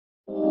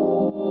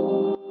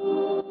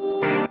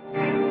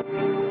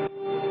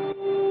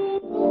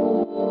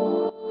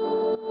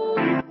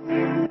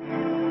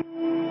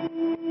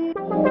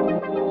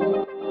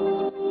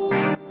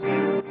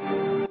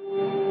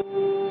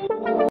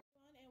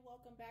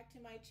back to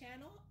my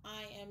channel.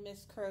 I am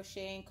Miss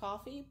Crochet &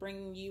 Coffee,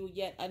 bringing you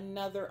yet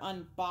another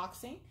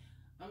unboxing.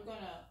 I'm going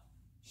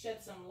to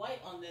shed some light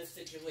on this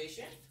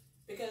situation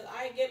because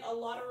I get a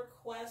lot of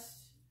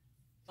requests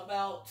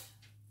about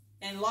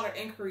and a lot of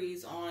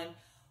inquiries on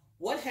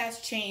what has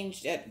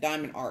changed at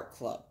Diamond Art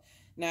Club.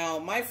 Now,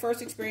 my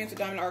first experience with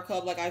Diamond Art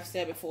Club, like I've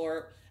said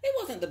before, it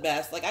wasn't the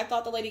best. Like, I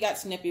thought the lady got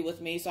snippy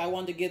with me, so I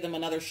wanted to give them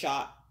another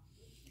shot.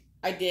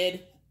 I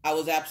did. I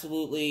was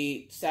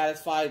absolutely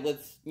satisfied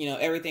with,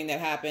 everything that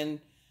happened.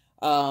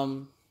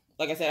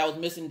 Like I said, I was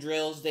missing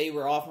drills. They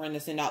were offering to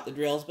send out the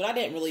drills, but I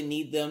didn't really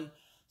need them.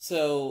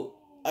 So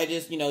I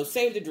just,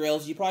 saved the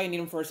drills. You probably need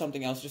them for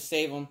something else. Just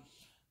save them.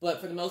 But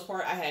for the most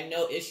part, I had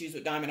no issues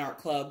with Diamond Art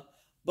Club.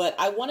 But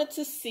I wanted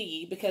to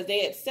see, because they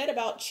had said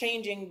about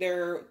changing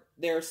their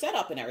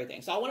setup and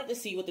everything. So I wanted to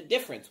see what the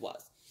difference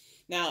was.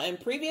 Now, in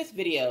previous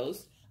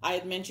videos, I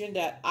had mentioned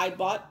that I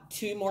bought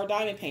 2 more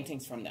diamond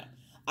paintings from them.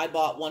 I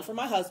bought one for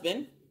my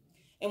husband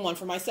and one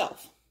for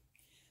myself.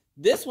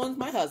 This one's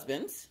my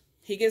husband's.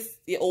 He gets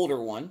the older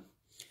one.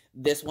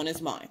 This one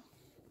is mine.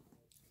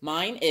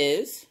 Mine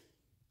is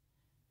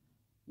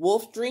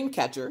Wolf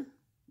Dreamcatcher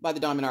by the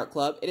Diamond Art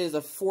Club. It is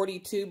a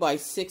 42 by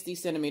 60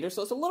 centimeters,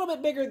 so it's a little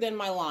bit bigger than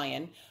my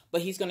lion,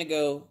 but he's going to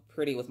go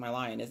pretty with my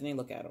lion, isn't he?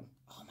 Look at him.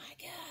 Oh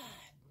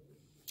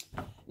my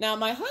God. Now,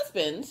 my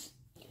husband's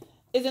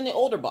is in the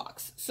older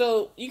box,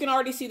 so you can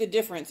already see the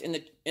difference in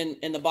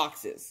the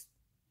boxes.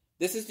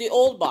 This is the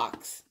old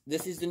box.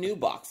 This is the new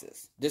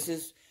boxes. This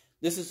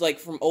is like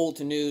from old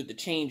to new, the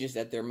changes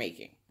that they're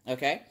making.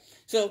 Okay?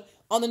 So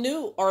on the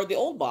new or the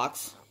old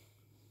box,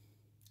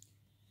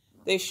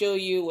 they show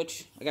you,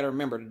 which I got to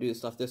remember to do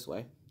stuff this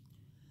way.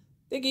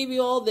 They give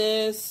you all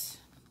this.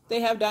 They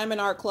have Diamond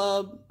Art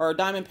Club or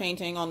diamond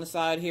painting on the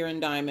side here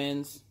in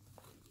diamonds.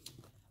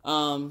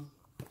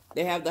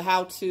 They have the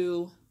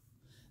how-to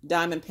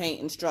diamond paint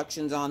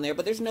instructions on there,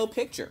 but there's no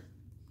picture.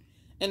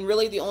 And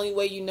really, the only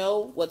way you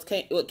know what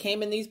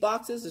came in these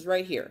boxes is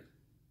right here.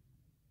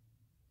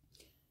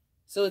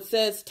 So it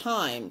says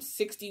time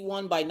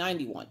 61 by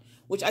 91,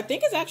 which I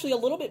think is actually a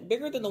little bit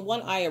bigger than the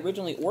one I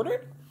originally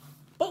ordered,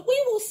 but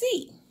we will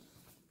see.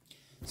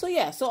 So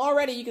yeah, so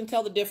already you can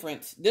tell the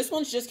difference. This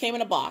one's just came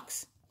in a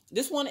box.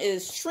 This one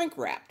is shrink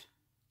wrapped.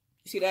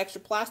 You see the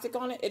extra plastic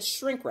on it? It's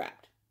shrink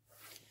wrapped.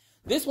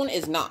 This one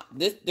is not.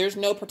 There's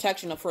no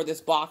protection for this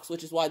box,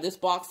 which is why this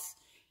box,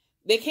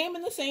 they came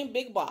in the same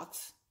big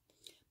box.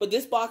 But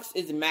this box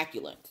is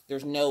immaculate.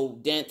 There's no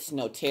dents,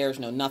 no tears,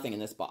 no nothing in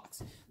this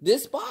box.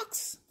 This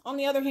box, on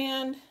the other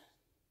hand,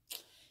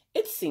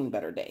 it's seen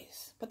better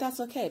days. But that's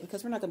okay,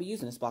 because we're not going to be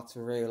using this box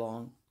for very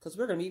long. Because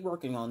we're going to be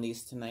working on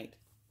these tonight.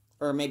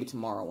 Or maybe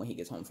tomorrow when he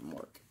gets home from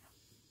work.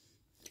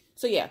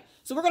 So yeah,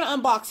 so we're going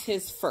to unbox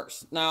his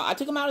first. Now, I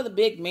took them out of the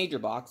big major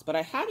box, but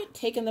I haven't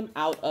taken them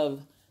out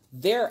of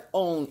their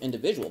own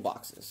individual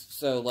boxes.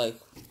 So, like,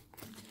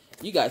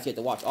 you guys get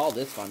to watch all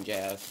this fun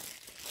jazz.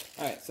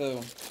 Alright,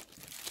 so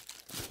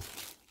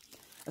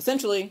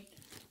essentially,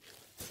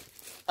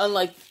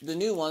 unlike the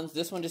new ones,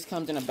 this one just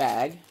comes in a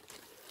bag.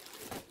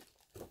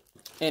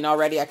 And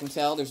already I can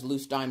tell there's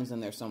loose diamonds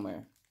in there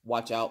somewhere.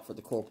 Watch out for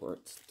the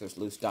culprits. There's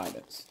loose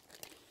diamonds.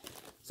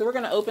 So we're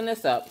going to open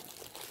this up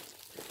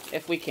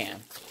if we can.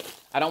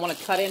 I don't want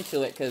to cut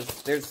into it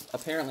because there's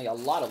apparently a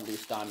lot of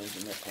loose diamonds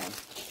in this one.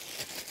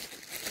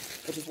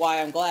 Which is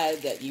why I'm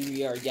glad that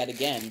you are yet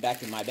again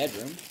back in my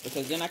bedroom,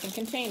 because then I can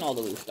contain all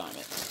the loose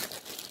diamonds.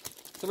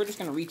 So we're just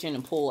going to reach in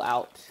and pull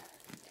out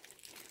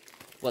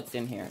what's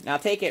in here. Now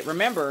take it,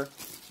 remember,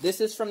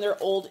 this is from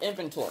their old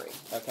inventory,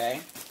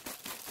 okay?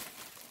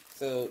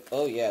 So,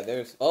 oh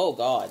yeah, oh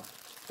God,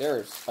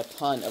 there's a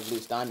ton of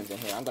loose diamonds in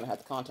here. I'm going to have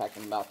to contact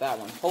them about that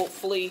one.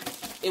 Hopefully,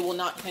 it will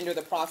not hinder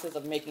the process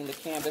of making the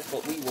canvas,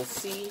 but we will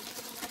see.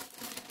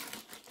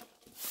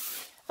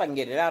 If I can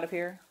get it out of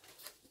here.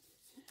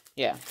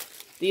 Yeah.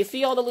 Do you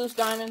see all the loose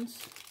diamonds?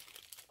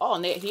 Oh,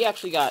 and he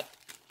actually got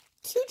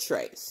 2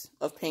 trays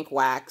of pink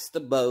wax, the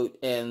boat,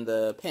 and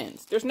the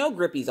pins. There's no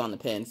grippies on the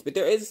pins, but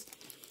there is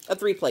a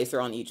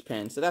 3-placer on each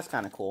pin, so that's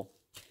kind of cool.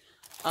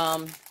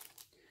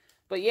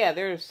 But yeah,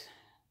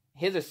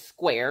 his is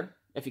square,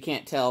 if you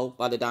can't tell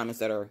by the diamonds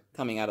that are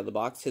coming out of the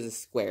box. His is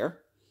square,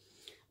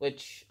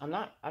 which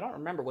I don't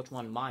remember which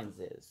one mine's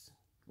is.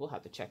 We'll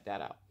have to check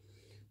that out.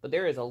 But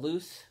there is a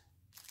loose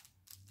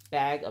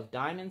bag of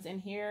diamonds in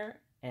here,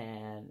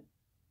 and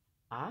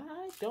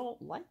I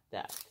don't like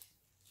that.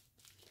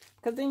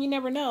 Because then you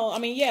never know. I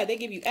mean, yeah, they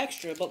give you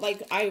extra, but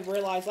like I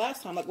realized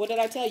last time, like, what did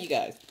I tell you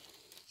guys?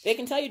 They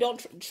can tell you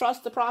don't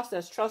trust the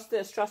process, trust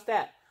this, trust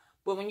that.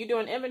 But when you're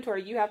doing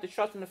inventory, you have to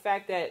trust in the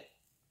fact that,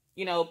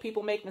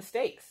 people make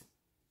mistakes.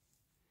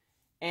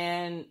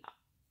 And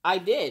I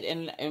did.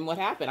 And what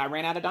happened? I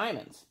ran out of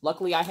diamonds.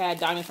 Luckily, I had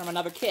diamonds from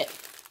another kit.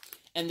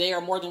 And they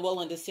are more than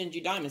willing to send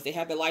you diamonds. They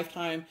have the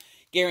lifetime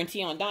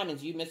guarantee on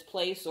diamonds. You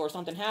misplace or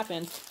something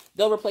happens,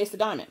 they'll replace the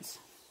diamonds.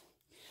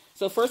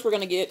 So first we're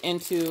going to get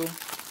into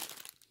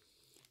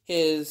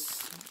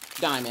his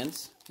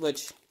diamonds,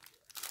 which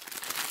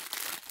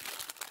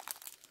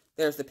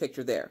there's the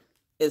picture there.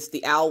 It's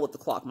the owl with the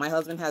clock. My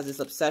husband has this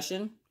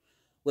obsession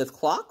with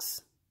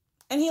clocks,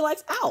 and he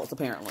likes owls,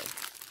 apparently.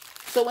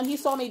 So when he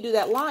saw me do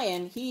that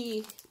lion,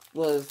 he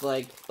was,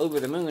 like, over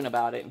the moon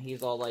about it, and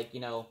he's all like, you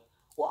know,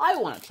 well, I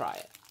want to try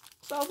it.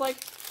 So I was like,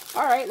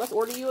 all right, let's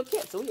order you a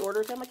kit. So we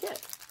ordered him a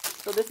kit.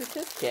 So this is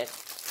his kit,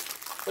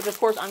 which, of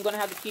course, I'm going to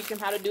have to teach him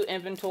how to do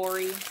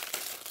inventory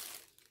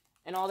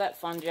and all that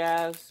fun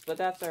jazz, but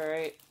that's all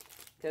right,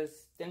 because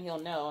then he'll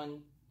know,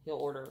 and he'll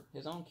order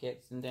his own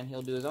kits, and then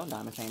he'll do his own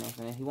diamond painting,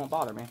 and then he won't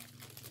bother me.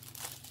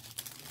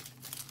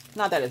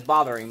 Not that it's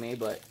bothering me,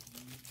 but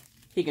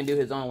he can do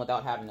his own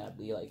without having to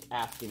be, like,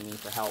 asking me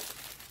for help.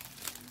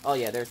 Oh,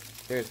 yeah,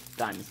 there's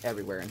diamonds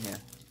everywhere in here.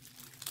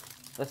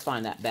 Let's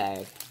find that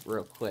bag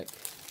real quick.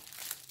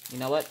 You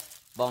know what?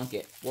 Bunk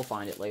it. We'll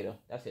find it later.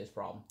 That's his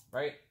problem.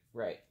 Right?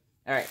 Right.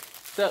 Alright.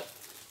 So,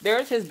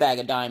 there's his bag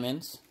of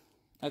diamonds.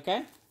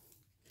 Okay?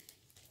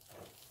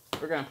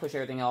 We're going to push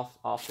everything else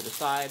off to the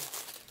side.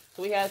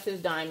 So, he has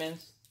his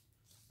diamonds.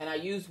 And I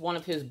used one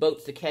of his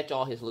boats to catch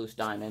all his loose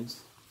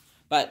diamonds.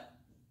 But,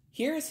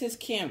 here's his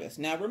canvas.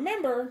 Now,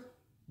 remember,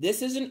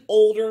 this is an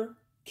older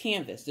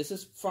canvas. This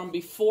is from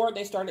before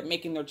they started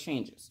making their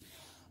changes.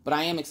 But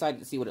I am excited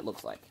to see what it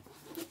looks like.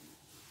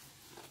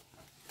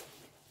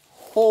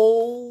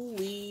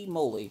 Holy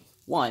moly.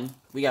 One,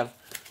 we have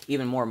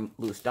even more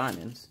loose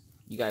diamonds.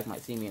 You guys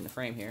might see me in the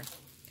frame here.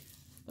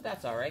 But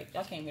that's alright.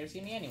 Y'all came here to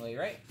see me anyway,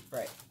 right?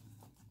 Right.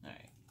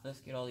 Alright, let's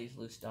get all these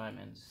loose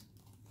diamonds.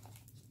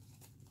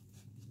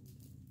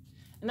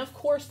 And of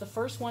course, the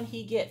first one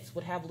he gets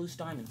would have loose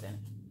diamonds in it.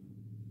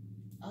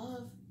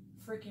 Of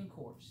freaking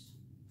course.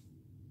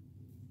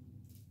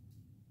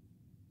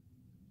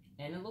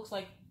 And it looks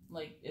like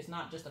it's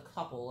not just a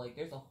couple. Like,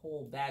 there's a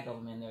whole bag of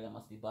them in there that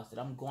must be busted.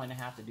 I'm going to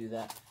have to do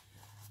that.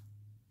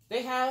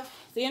 They have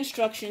the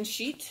instruction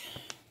sheet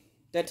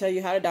that tell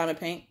you how to diamond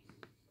paint.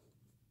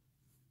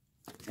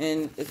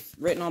 And it's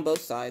written on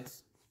both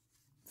sides.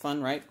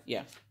 Fun, right?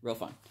 Yeah, real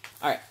fun.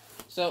 Alright,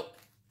 so,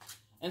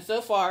 and so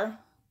far,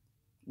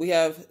 we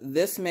have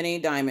this many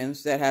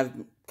diamonds that have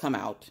come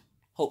out.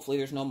 Hopefully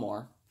there's no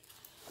more.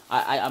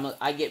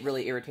 I get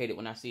really irritated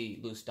when I see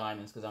loose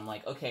diamonds because I'm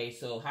like, okay,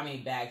 so how many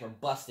bags are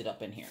busted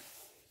up in here?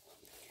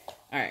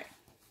 Alright.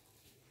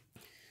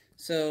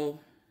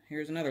 So,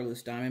 here's another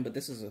loose diamond, but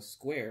this is a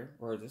square,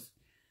 or this,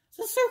 it's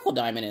a circle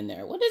diamond in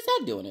there. What is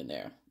that doing in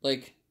there?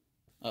 Like,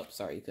 oh,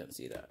 sorry, you couldn't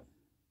see that.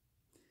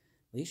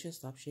 Alicia,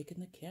 stop shaking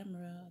the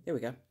camera. There we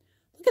go.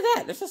 Look at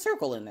that, there's a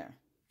circle in there.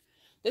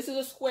 This is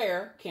a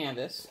square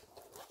canvas.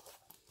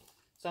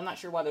 So I'm not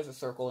sure why there's a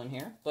circle in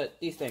here, but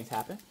these things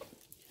happen.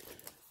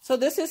 So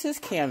this is his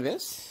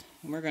canvas.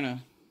 And we're going to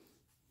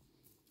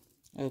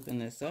open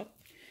this up.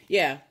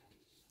 Yeah.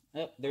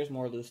 Oh, there's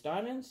more loose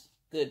diamonds.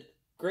 Good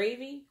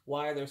gravy.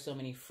 Why are there so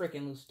many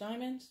freaking loose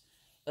diamonds?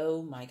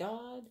 Oh my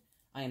god.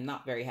 I am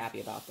not very happy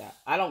about that.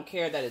 I don't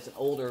care that it's an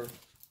older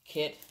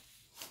kit.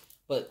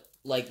 But,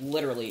 like,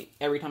 literally,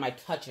 every time I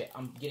touch it,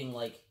 I'm getting,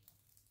 like,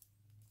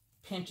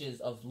 pinches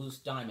of loose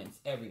diamonds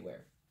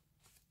everywhere.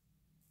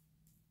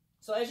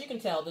 So as you can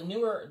tell,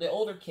 the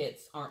older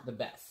kits aren't the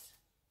best.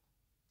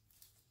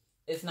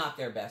 It's not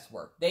their best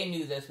work. They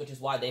knew this, which is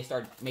why they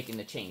started making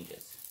the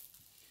changes.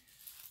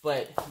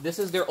 But this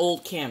is their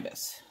old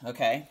canvas,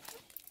 okay?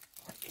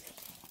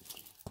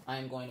 I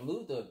am going to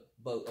move the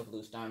boat of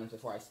loose diamonds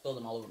before I spill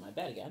them all over my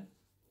bed again.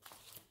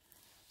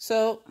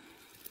 So,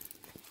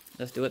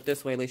 let's do it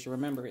this way, Alicia.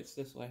 Remember, it's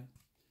this way.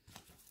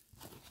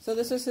 So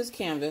this is his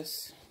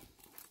canvas.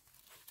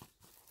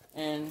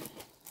 And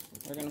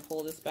we're going to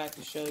pull this back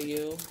to show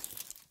you.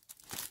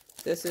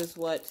 This is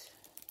what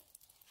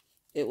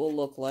it will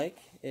look like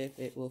if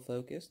it will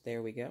focus.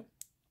 There we go.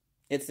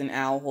 It's an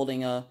owl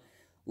holding a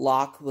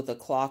lock with a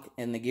clock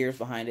and the gears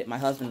behind it. My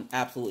husband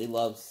absolutely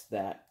loves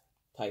that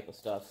type of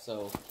stuff.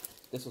 So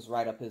this was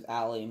right up his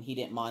alley, and he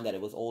didn't mind that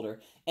it was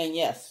older. And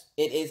yes,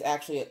 it is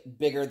actually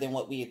bigger than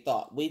what we had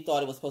thought. We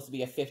thought it was supposed to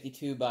be a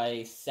 52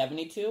 by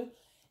 72.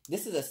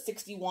 This is a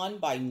 61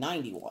 by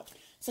 91.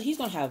 So he's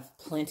going to have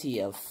plenty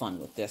of fun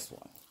with this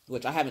one,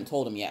 which I haven't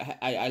told him yet.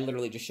 I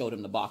literally just showed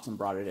him the box and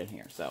brought it in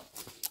here. So,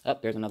 oh,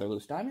 there's another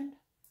loose diamond.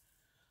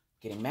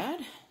 Getting mad?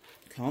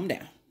 Calm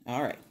down.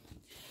 All right.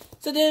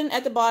 So then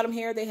at the bottom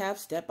here, they have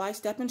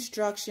step-by-step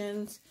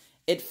instructions.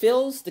 It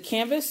fills, the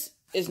canvas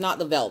is not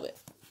the velvet.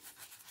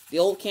 The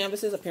old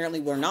canvases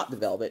apparently were not the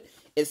velvet.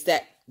 It's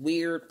that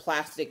weird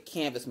plastic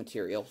canvas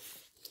material.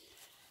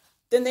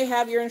 Then they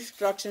have your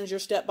instructions, your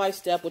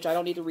step-by-step, which I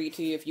don't need to read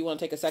to you. If you want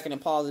to take a second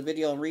and pause the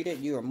video and read it,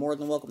 you are more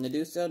than welcome to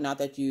do so. Not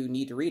that you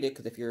need to read it,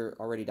 because if you're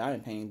already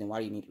diamond painting, then why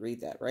do you need to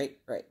read that, right?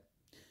 Right.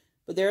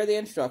 But there are the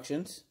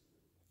instructions.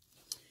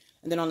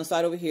 And then on the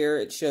side over here,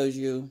 it shows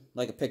you,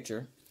 like, a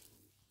picture.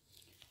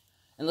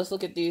 And let's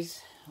look at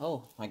these.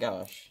 Oh, my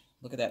gosh.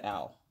 Look at that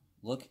owl.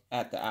 Look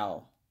at the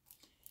owl.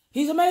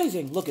 He's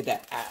amazing. Look at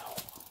that owl.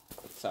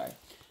 Sorry.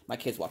 My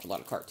kids watch a lot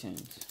of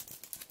cartoons.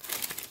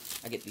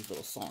 I get these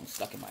little songs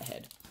stuck in my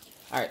head.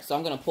 Alright, so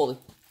I'm going to pull the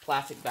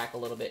plastic back a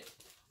little bit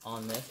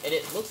on this. And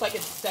it looks like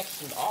it's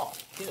sectioned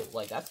off, too.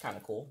 Like, that's kind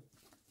of cool.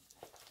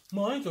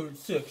 Mine aren't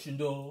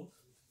sectioned off.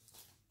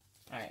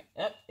 Alright,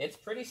 yep, it's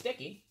pretty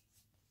sticky.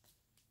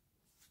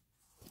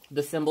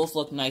 The symbols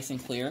look nice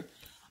and clear.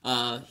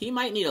 He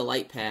might need a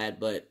light pad,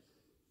 but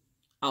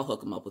I'll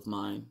hook him up with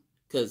mine.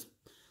 Because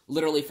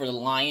literally for the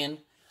lion,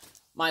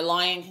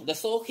 the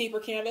Soul Keeper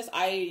canvas,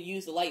 I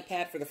used the light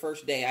pad for the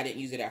first day. I didn't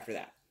use it after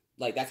that.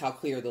 Like, that's how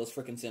clear those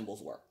freaking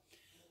symbols were.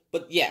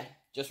 But yeah,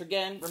 just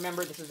again,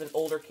 remember this is an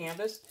older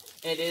canvas.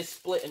 And it is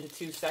split into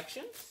 2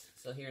 sections.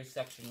 So here's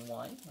section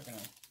 1. We're going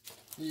to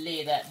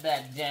lay that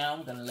back down.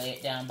 We're going to lay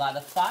it down by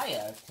the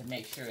fire to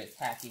make sure it's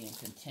happy and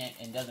content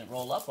and doesn't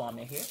roll up on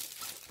me here.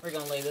 We're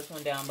going to lay this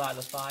one down by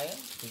the fire,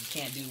 because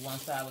you can't do one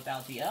side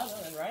without the other,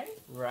 right?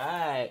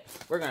 Right.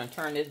 We're going to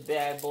turn this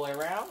bad boy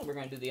around, and we're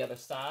going to do the other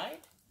side.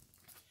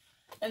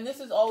 And this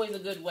is always a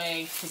good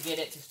way to get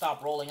it to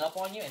stop rolling up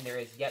on you, and there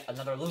is yet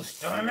another loose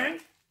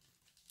diamond.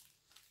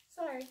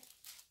 Sorry.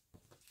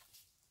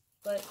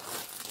 But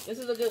this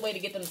is a good way to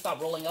get them to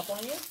stop rolling up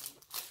on you,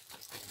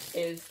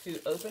 is to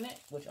open it,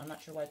 which I'm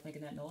not sure why it's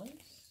making that noise.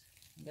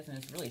 I'm guessing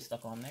it's really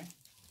stuck on there.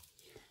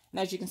 And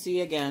as you can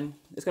see, again,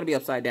 it's going to be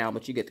upside down,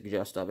 but you get the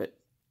gist of it.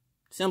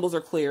 Symbols are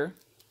clear.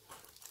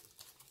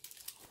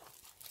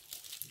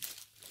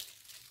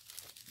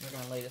 We're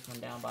going to lay this one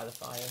down by the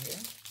fire here.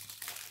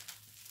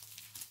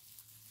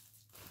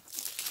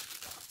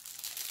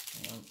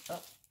 And,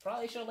 oh,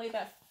 probably should have laid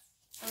that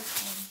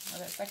first one, or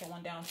that second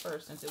one down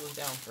first, since it was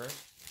down first.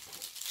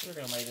 So we're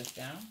going to lay this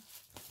down.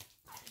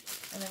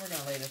 And then we're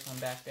going to lay this one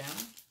back down.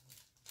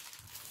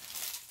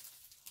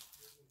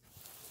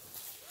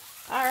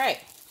 All right,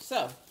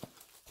 so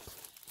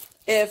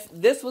if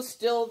this was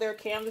still their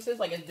canvases,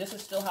 like if this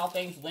is still how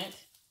things went,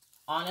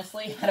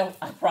 honestly,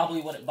 I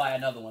probably wouldn't buy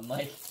another one.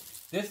 Like,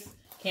 this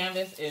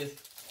canvas is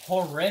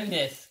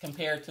horrendous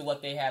compared to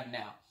what they have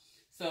now.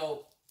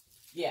 So,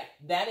 yeah,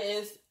 that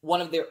is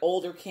one of their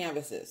older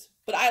canvases.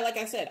 But like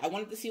I said, I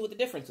wanted to see what the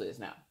difference is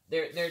now.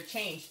 They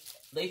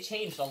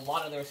changed a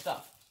lot of their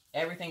stuff.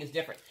 Everything is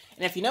different.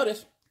 And if you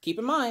notice, keep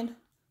in mind,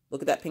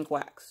 look at that pink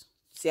wax.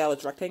 See how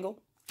it's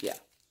rectangle? Yeah.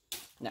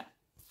 Now,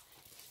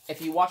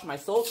 if you watch my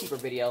Soul Keeper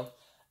video,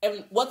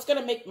 and what's going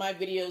to make my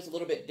videos a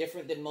little bit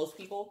different than most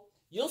people,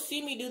 you'll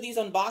see me do these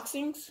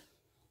unboxings,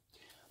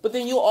 but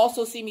then you'll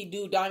also see me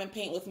do diamond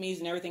paint with me's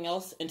and everything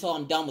else until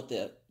I'm done with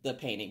the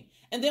painting.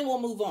 And then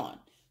we'll move on.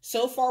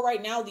 So far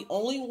right now, the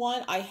only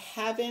one I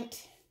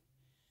haven't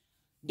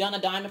done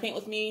a diamond paint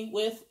with me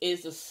with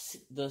is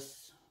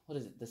what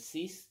is it? The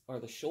sea or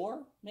the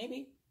shore,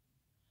 maybe?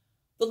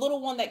 The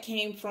little one that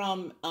came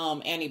from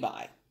Annie,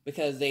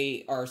 because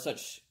they are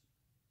such,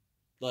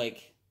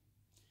 like,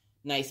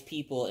 nice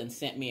people and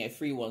sent me a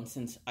free one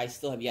since I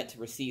still have yet to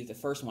receive the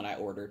first one I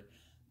ordered.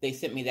 They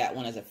sent me that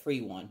one as a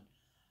free one.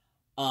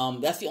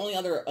 That's the only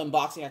other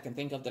unboxing I can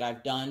think of that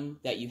I've done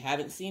that you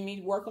haven't seen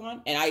me work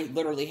on, and I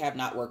literally have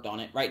not worked on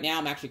it. Right now,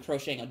 I'm actually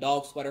crocheting a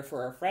dog sweater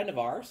for a friend of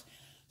ours,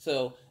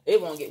 so it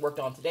won't get worked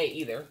on today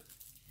either.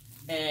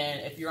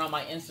 And if you're on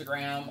my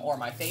Instagram or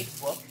my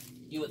Facebook,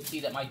 you would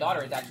see that my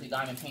daughter is actually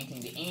diamond painting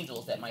the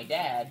angels that my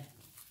dad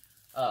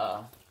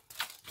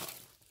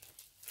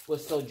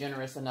was so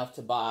generous enough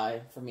to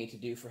buy for me to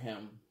do for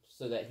him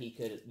so that he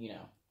could, you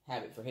know,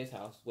 have it for his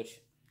house, which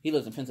he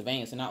lives in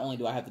Pennsylvania, so not only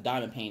do I have to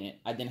diamond paint it,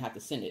 I then have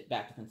to send it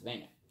back to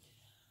Pennsylvania.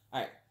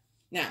 All right,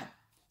 now,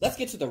 let's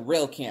get to the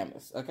real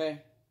canvas,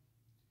 okay?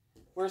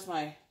 Where's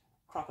my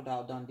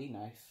Crocodile Dundee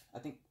knife? I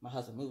think my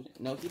husband moved it.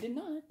 No, he did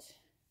not.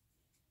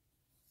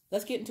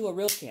 Let's get into a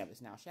real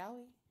canvas now, shall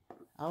we?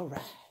 All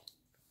right.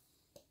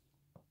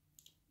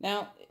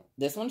 Now,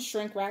 this one's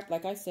shrink wrapped,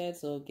 like I said,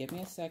 so give me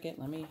a second.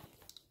 Let me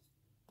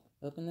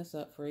open this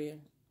up for you.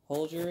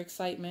 Hold your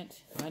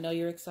excitement. I know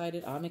you're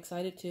excited. I'm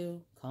excited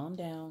too. Calm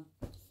down.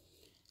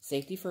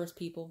 Safety first,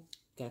 people.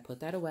 Gotta put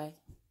that away.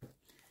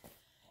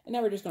 And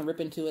now we're just gonna rip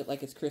into it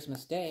like it's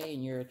Christmas Day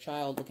and you're a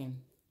child looking,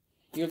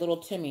 you're little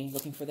Timmy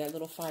looking for that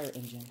little fire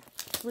engine.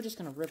 We're just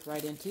gonna rip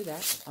right into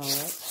that. All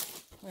right.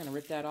 We're gonna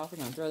rip that off. We're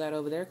gonna throw that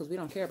over there because we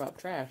don't care about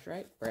trash,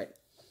 right? Right.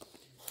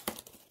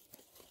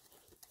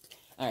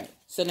 All right.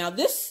 So now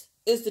this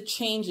is the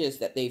changes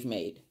that they've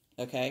made.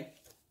 Okay.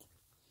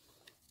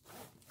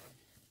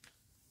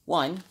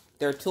 One,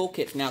 their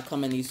toolkits now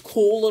come in these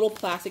cool little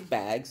plastic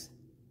bags.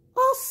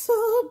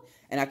 Awesome!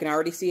 And I can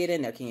already see it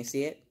in there. Can you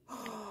see it?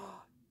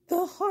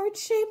 The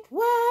heart-shaped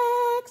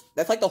wax!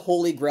 That's like the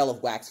holy grail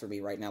of wax for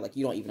me right now. Like,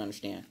 you don't even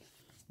understand.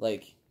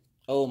 Like,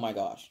 oh my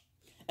gosh.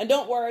 And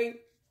don't worry,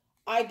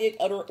 I did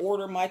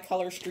order my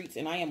color streets,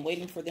 and I am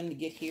waiting for them to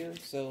get here.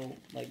 So,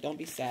 like, don't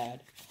be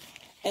sad.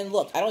 And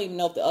look, I don't even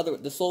know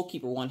if the Soul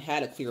Keeper one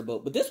had a clear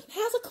boat, but this one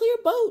has a clear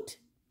boat.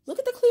 Look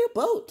at the clear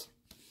boat.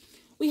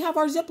 We have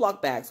our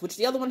Ziploc bags, which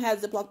the other one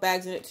has Ziploc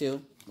bags in it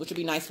too, which would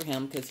be nice for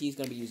him because he's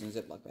going to be using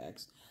Ziploc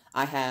bags.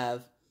 I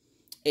have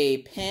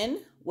a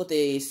pen with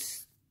a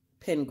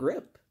pen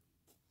grip,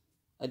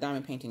 a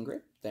diamond painting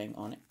grip thing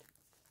on it,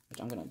 which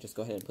I'm going to just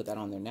go ahead and put that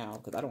on there now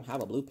because I don't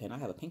have a blue pen. I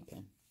have a pink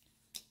pen.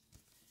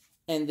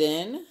 And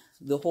then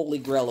the holy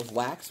grail of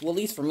wax. Well, at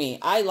least for me,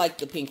 I like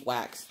the pink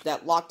wax.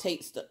 That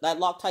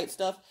Loctite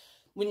stuff,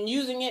 when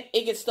using it,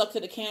 it gets stuck to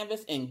the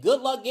canvas, and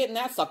good luck getting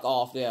that sucker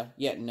off there.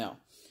 Yeah, no.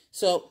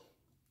 So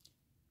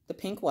the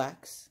pink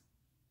wax,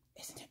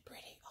 isn't it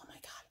pretty? Oh my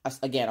God.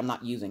 Again, I'm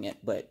not using it,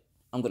 but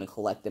I'm going to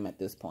collect them at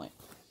this point.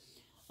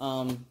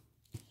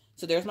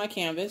 So there's my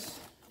canvas,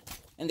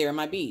 and there are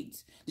my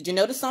beads. Did you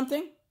notice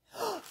something?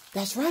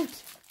 That's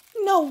right.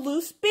 No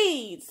loose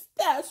beads.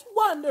 That's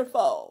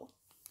wonderful.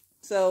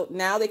 So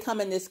now they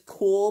come in this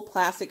cool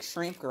plastic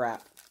shrink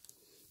wrap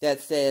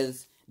that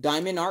says,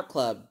 Diamond Art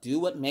Club, do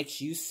what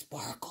makes you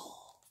sparkle.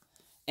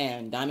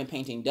 And diamond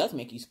painting does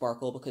make you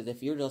sparkle, because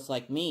if you're just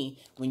like me,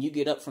 when you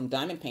get up from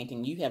diamond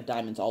painting, you have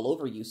diamonds all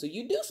over you, so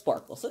you do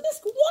sparkle. So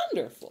that's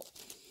wonderful.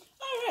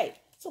 All right,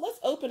 so let's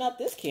open up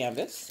this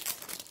canvas.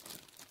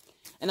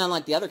 And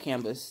unlike the other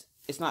canvas,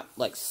 it's not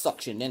like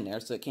suctioned in there,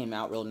 so it came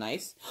out real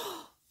nice.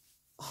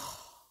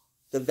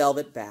 The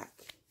velvet back.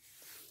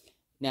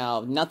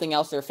 Now, nothing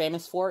else they're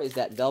famous for is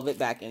that velvet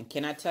back. And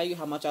can I tell you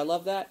how much I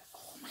love that?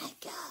 Oh my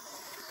God.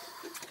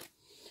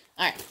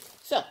 All right,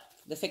 so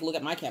let's take a look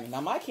at my canvas.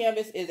 Now, my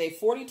canvas is a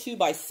 42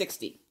 by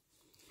 60.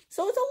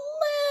 So it's a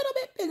little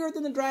bit bigger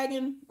than the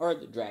dragon, or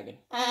the dragon,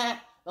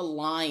 the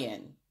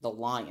lion,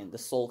 the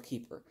soul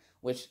keeper.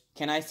 Which,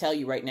 can I tell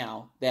you right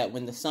now, that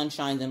when the sun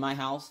shines in my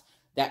house,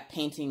 that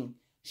painting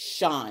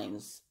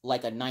shines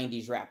like a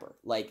 90s rapper.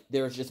 Like,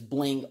 there's just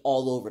bling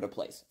all over the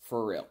place,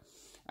 for real.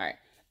 All right,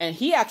 and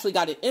he actually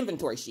got an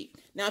inventory sheet.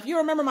 Now, if you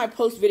remember my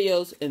post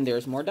videos, and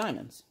there's more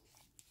diamonds,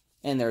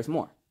 and there's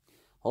more.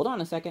 Hold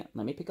on a second.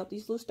 Let me pick up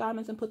these loose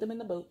diamonds and put them in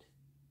the boat.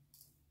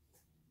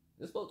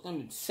 This boat's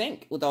going to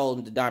sink with all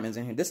of the diamonds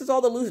in here. This is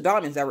all the loose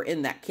diamonds that were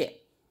in that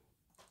kit.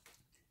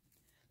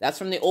 That's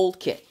from the old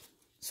kit.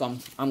 So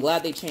I'm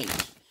glad they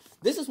changed.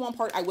 This is one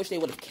part I wish they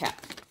would have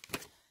kept.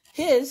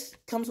 His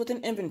comes with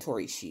an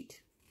inventory sheet.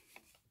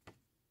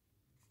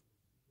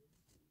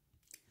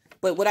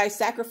 But would I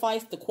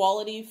sacrifice the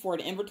quality for an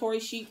inventory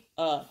sheet?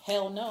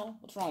 Hell no.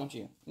 What's wrong with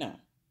you? No,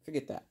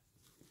 forget that.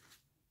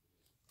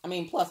 I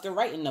mean, plus, they're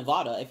right in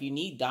Nevada. If you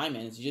need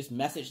diamonds, you just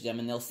message them,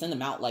 and they'll send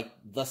them out, like,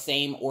 the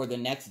same or the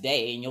next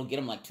day, and you'll get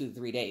them, like, 2 to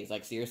 3 days.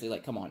 Like, seriously,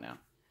 like, come on now.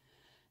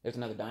 There's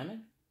another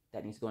diamond.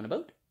 That needs to go in a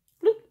boat.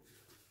 Bloop.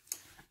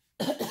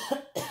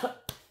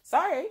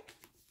 Sorry.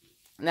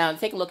 Now,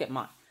 take a look at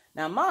mine.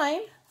 Now,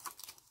 mine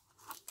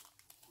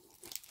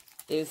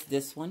is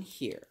this one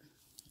here.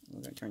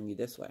 I'm going to turn you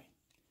this way.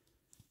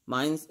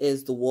 Mine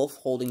is the wolf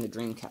holding the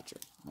dream catcher,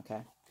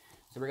 okay?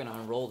 So we're going to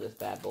unroll this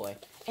bad boy.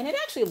 And it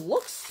actually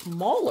looks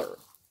smaller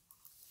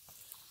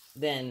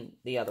than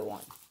the other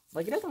one.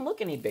 Like, it doesn't look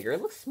any bigger.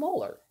 It looks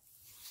smaller.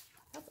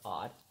 That's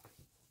odd.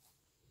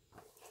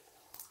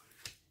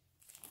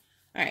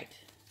 All right.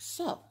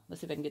 So,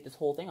 let's see if I can get this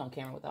whole thing on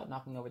camera without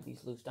knocking over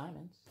these loose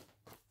diamonds.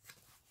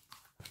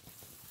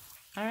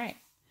 All right.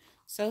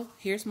 So,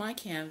 here's my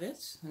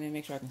canvas. Let me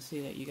make sure I can see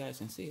that. You guys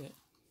can see it.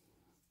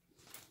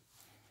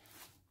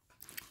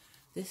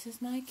 This is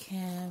my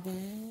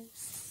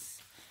canvas.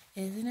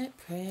 Isn't it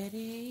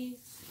pretty?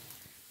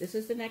 This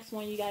is the next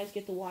one you guys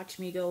get to watch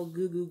me go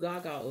goo goo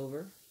gaga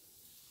over.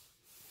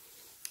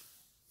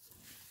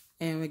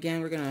 And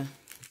again, we're going to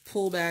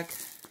pull back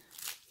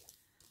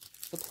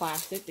the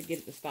plastic to get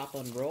it to stop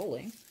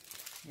unrolling.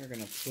 We're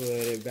going to put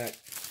it back.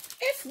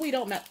 If we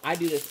don't mess, I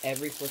do this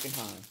every freaking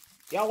time.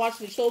 Y'all watch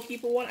the Soul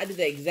Keeper one? I did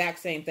the exact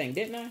same thing,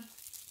 didn't I?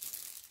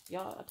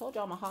 Y'all, I told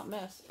y'all I'm a hot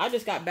mess. I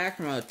just got back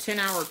from a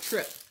 10-hour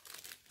trip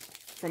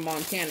from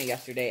Montana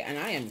yesterday, and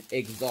I am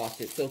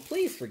exhausted, so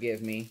please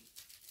forgive me.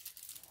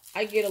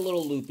 I get a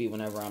little loopy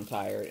whenever I'm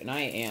tired, and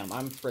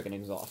I'm freaking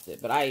exhausted.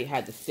 But I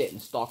had to sit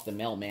and stalk the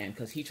mailman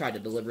because he tried to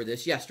deliver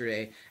this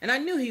yesterday, and I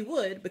knew he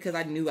would because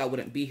I knew I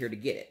wouldn't be here to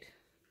get it.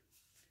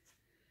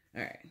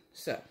 All right,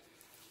 so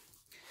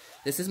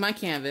this is my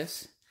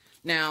canvas.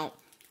 Now,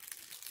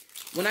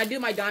 when I do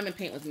my diamond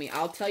paint with me,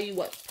 I'll tell you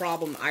what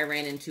problem I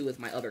ran into with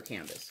my other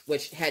canvas,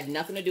 which had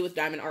nothing to do with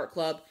Diamond Art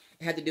Club.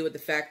 It had to do with the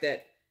fact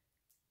that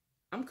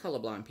I'm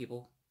colorblind,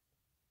 people.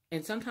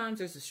 And sometimes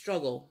there's a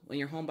struggle when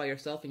you're home by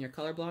yourself and you're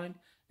colorblind,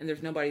 and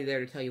there's nobody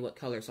there to tell you what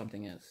color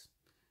something is.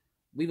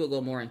 We will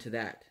go more into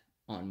that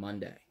on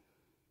Monday.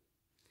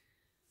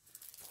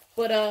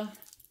 But,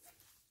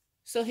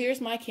 so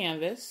here's my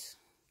canvas.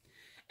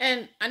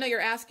 And I know you're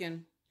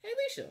asking, hey,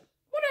 Alicia,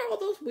 what are all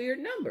those weird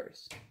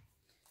numbers?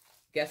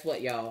 Guess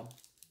what, y'all?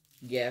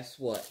 Guess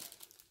what?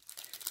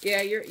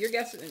 Yeah, you're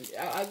guessing.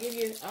 I'll give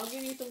you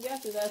some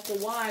guesses as to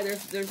why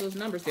there's those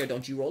numbers there.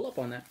 Don't you roll up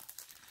on that.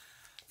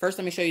 First,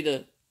 let me show you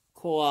the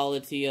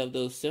quality of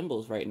those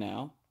symbols right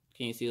now.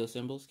 Can you see those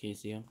symbols? Can you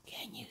see them?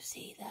 Can you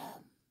see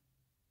them?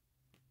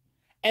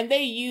 And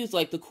they use,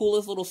 like, the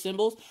coolest little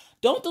symbols.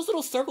 Don't those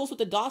little circles with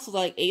the dots look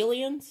like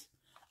aliens?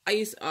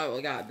 Oh,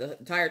 my God, the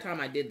entire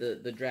time I did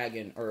the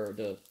dragon, or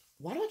the...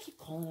 Why do I keep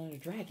calling it a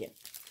dragon?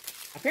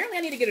 Apparently,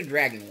 I need to get a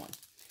dragon one.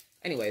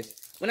 Anyways,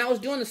 when I was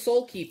doing the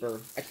Soul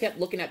Keeper, I kept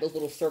looking at those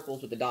little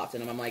circles with the dots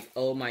in them. I'm like,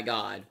 oh, my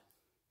God.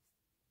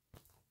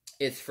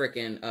 It's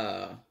freaking,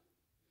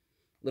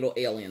 little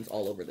aliens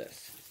all over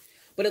this.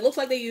 But it looks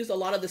like they used a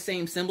lot of the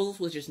same symbols,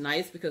 which is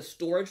nice because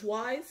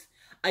storage-wise,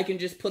 I can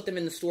just put them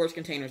in the storage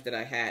containers that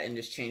I had and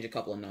just change a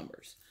couple of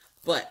numbers.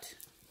 But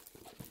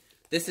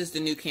this is the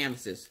new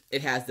canvases.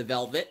 It has the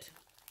velvet.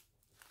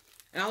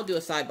 And I'll do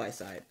a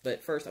side-by-side.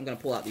 But first, I'm going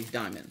to pull out these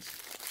diamonds.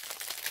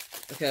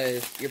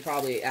 because you're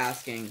probably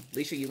asking,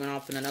 Alicia, you went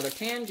off on another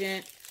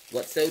tangent.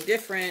 What's so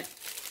different?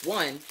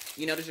 One,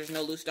 you notice there's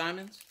no loose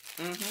diamonds?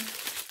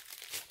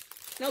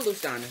 No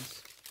loose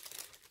diamonds.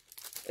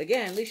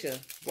 Again, Alicia,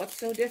 what's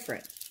so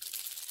different?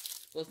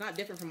 Well, it's not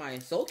different from my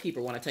Soul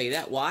Keeper one, I tell you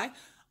that. Why?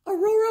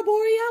 Aurora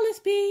Borealis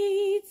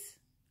beads.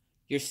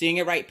 You're seeing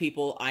it right,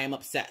 people. I am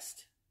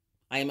obsessed.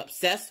 I am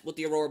obsessed with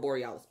the Aurora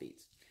Borealis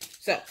beads.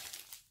 So,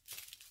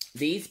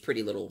 these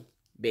pretty little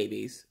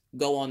babies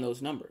go on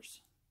those numbers.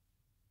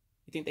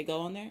 You think they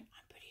go on there?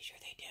 I'm pretty sure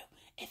they do,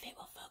 if it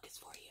will focus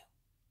for you.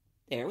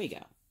 There we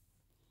go.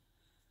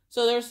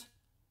 So there's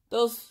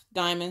those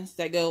diamonds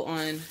that go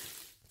on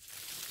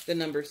the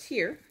numbers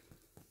here,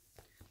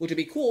 which would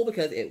be cool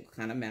because it would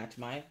kind of match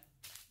my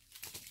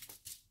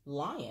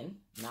lion,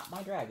 not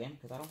my dragon,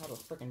 because I don't have a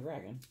freaking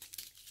dragon.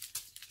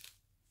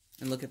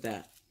 And look at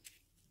that.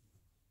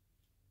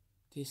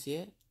 Do you see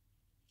it?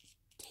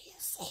 Do you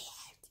see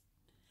it?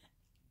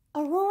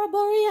 Aurora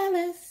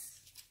Borealis.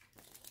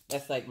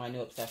 That's like my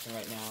new obsession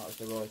right now is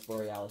the Aurora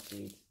Borealis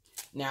beads.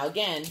 Now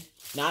again,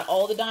 not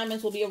all the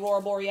diamonds will be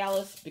Aurora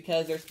Borealis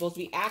because they're supposed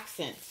to be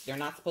accents. They're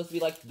not supposed to be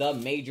like the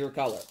major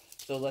color.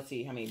 So let's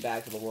see how many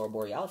bags of Aurora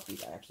Borealis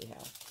beads I actually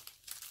have.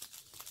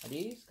 Are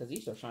these? Because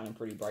these are shining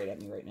pretty bright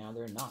at me right now.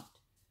 They're not.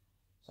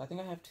 So I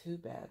think I have 2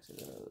 bags of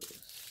those.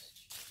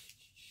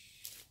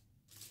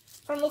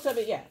 From the looks of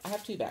it, yeah, I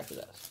have 2 bags of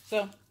those.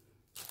 So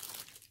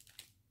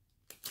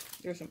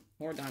there's some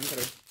more diamonds that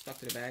are stuck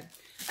to the bag.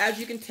 As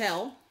you can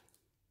tell,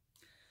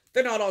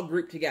 they're not all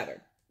grouped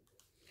together.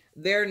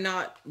 They're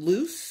not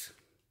loose.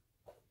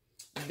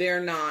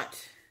 They're not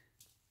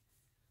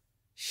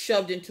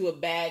shoved into a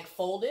bag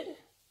folded.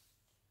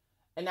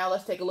 And now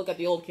let's take a look at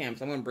the old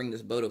canvas. I'm going to bring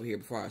this boat over here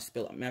before I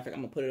spill it. Matter of fact,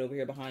 I'm going to put it over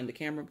here behind the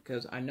camera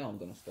because I know I'm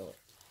going to spill it.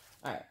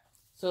 Alright,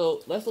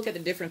 so let's look at the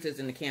differences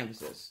in the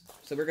canvases.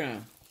 So we're going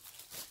to,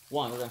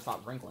 we're going to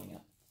stop wrinkling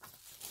it.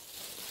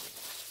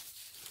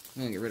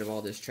 I'm going to get rid of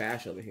all this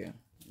trash over here.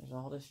 There's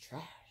all this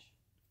trash.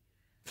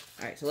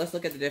 Alright, so let's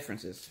look at the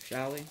differences,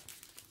 shall we?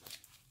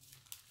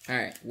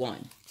 Alright,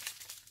 1.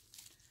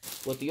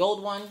 With the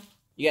old one,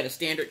 you got a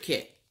standard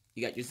kit.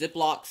 You got your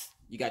Ziplocs,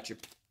 you got your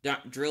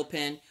drill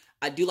pen.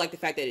 I do like the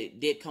fact that it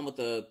did come with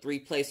a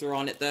 3-placer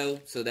on it, though.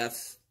 So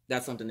that's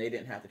something they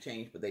didn't have to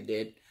change, but they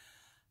did.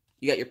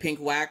 You got your pink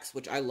wax,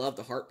 which I love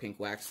the heart pink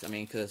wax. I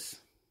mean, because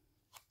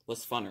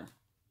what's funner?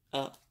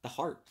 The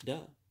heart, duh.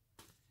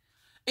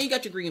 And you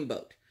got your green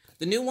boat.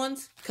 The new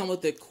ones come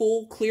with the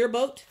cool clear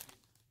boat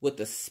with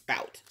the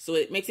spout. So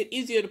it makes it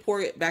easier to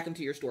pour it back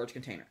into your storage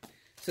container.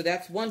 So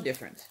that's one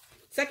difference.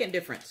 Second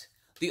difference.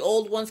 The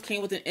old ones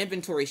came with an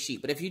inventory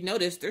sheet. But if you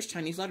notice, there's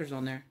Chinese letters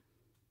on there.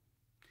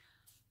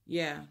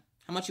 Yeah.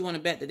 How much you want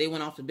to bet that they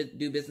went off to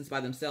do business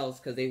by themselves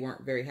because they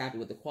weren't very happy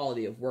with the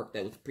quality of work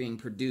that was being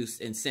produced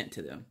and sent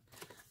to them?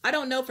 I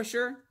don't know for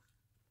sure.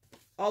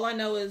 All I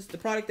know is the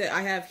product that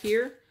I have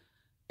here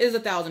is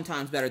 1,000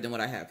 times better than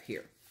what I have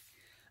here.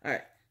 All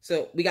right.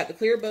 So we got the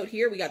clear boat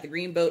here. We got the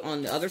green boat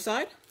on the other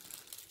side.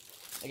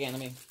 Again,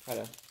 let me try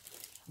to...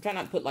 I'm trying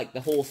not to put like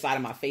the whole side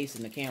of my face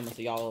in the camera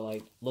so y'all are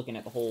like looking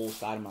at the whole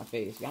side of my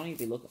face. Y'all need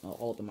to be looking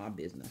all to my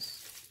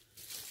business.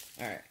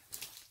 All right.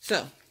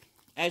 So,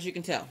 as you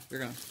can tell, we're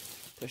going to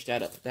push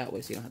that up that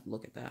way so you don't have to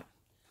look at that.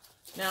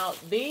 Now,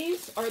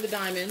 these are the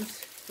diamonds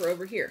for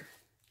over here.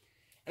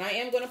 And I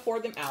am going to pour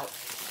them out.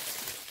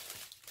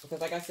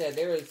 Because like I said,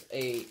 there is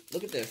a...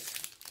 Look at this.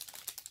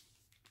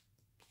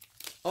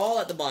 All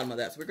at the bottom of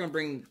that. So we're going to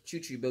bring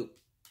Choo-Choo Boat.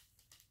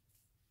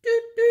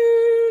 Doot,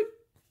 doot.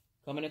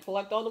 Coming to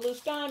collect all the loose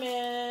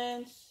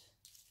diamonds.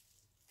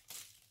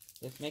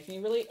 This makes me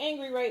really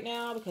angry right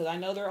now because I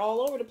know they're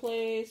all over the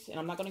place. And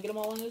I'm not going to get them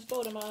all in this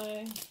boat, am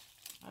I?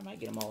 I might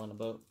get them all in the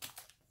boat.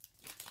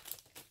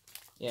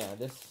 Yeah,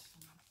 this...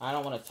 I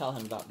don't want to tell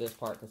him about this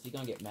part because he's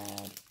going to get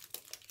mad.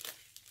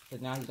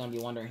 Because now he's going to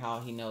be wondering how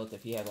he knows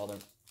if he has all the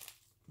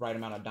right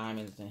amount of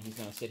diamonds. And he's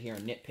going to sit here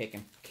and nitpick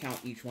and count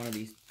each one of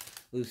these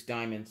loose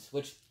diamonds.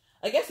 Which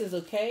I guess is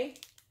okay.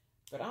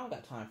 But I don't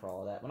got time for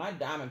all of that. When I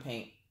diamond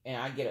paint and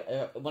I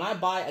get when I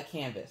buy a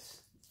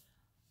canvas,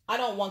 I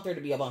don't want there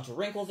to be a bunch of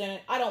wrinkles in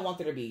it. I don't want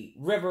there to be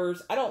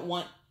rivers. I don't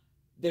want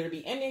there to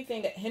be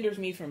anything that hinders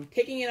me from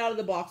taking it out of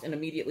the box and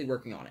immediately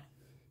working on it.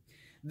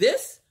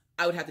 This,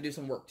 I would have to do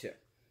some work to.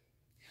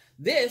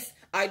 This,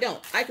 I don't.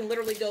 I can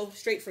literally go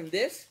straight from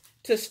this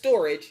to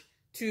storage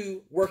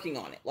to working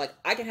on it. Like,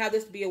 I can have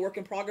this be a work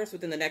in progress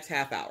within the next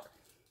half hour.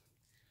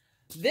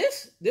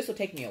 This will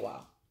take me a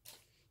while.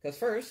 Because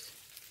first,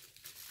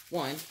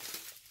 one,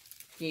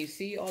 can you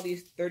see all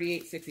these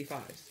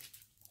 3865s?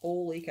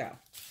 Holy cow.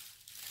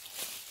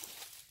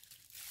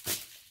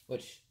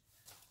 Which,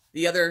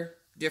 the other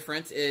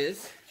difference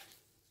is,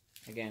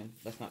 again,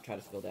 let's not try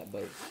to spill that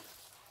boat.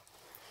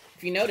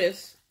 If you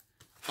notice,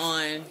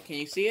 can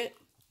you see it?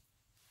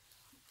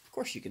 Of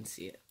course you can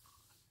see it.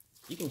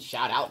 You can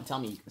shout out and tell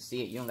me you can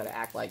see it. You don't got to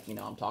act like,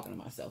 I'm talking to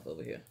myself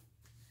over here.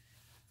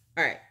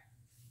 All right.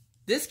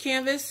 This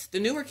canvas, the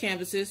newer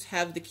canvases,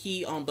 have the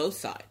key on both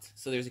sides.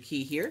 So there's a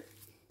key here.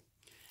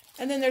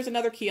 And then there's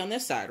another key on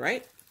this side,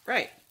 right?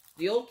 Right.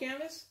 the old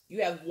canvas,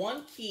 you have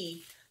one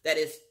key that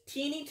is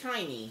teeny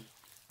tiny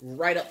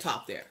right up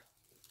top there.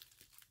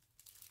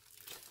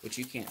 Which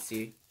you can't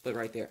see, but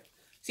right there.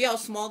 See how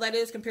small that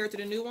is compared to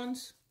the new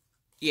ones?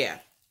 Yeah.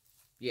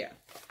 Yeah.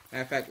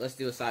 Matter of fact, let's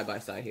do a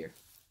side-by-side here.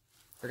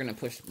 We're going to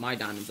push my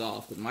diamonds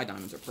off because my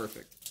diamonds are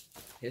perfect.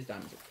 His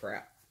diamonds are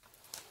crap.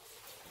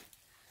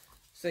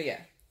 So, yeah.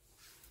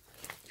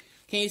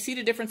 Can you see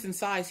the difference in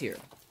size here?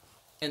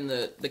 In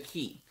the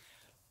key.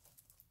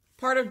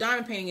 Part of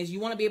diamond painting is you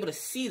want to be able to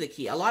see the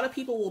key. A lot of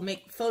people will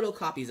make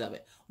photocopies of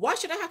it. Why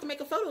should I have to make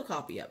a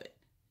photocopy of it?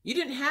 You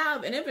didn't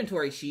have an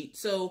inventory sheet,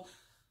 so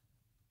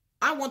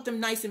I want them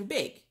nice and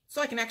big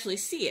so I can actually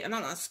see it. And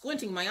I'm not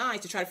squinting my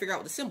eyes to try to figure out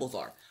what the symbols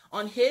are.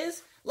 On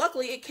his,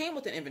 luckily, it came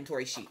with an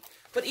inventory sheet.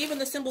 But even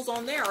the symbols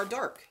on there are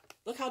dark.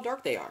 Look how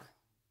dark they are.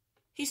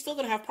 He's still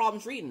going to have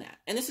problems reading that.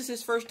 And this is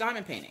his first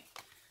diamond painting.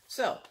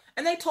 So,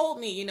 and they told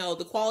me, you know,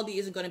 the quality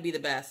isn't going to be the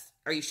best.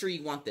 Are you sure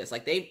you want this?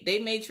 Like, they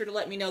made sure to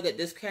let me know that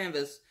this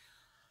canvas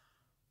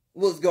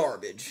was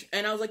garbage.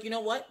 And I was like, you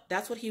know what?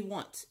 That's what he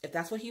wants. If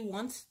that's what he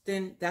wants,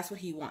 then that's what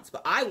he wants.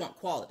 But I want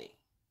quality.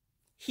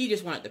 He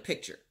just wanted the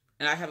picture.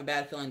 And I have a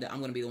bad feeling that I'm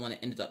going to be the one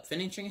that ended up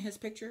finishing his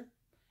picture.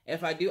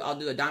 If I do, I'll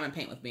do a diamond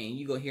paint with me, and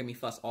you go hear me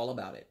fuss all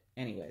about it.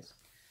 Anyways.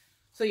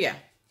 So, yeah.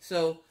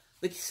 So,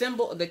 the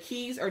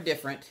keys are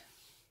different.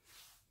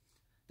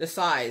 The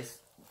size,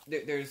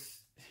 there's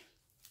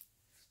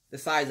the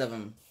size of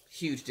them,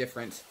 huge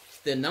difference.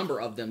 The number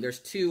of them, there's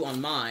 2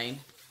 on mine.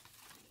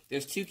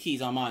 There's 2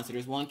 keys on mine. So,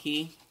 there's 1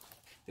 key.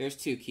 There's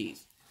 2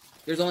 keys.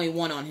 There's only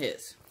 1 on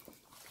his.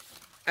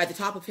 At the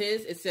top of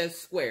his, it says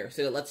square.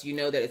 So, it lets you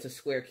know that it's a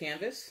square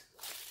canvas.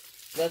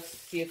 Let's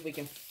see if we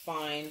can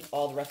find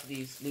all the rest of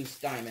these loose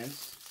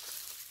diamonds.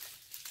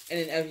 And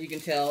then, as you can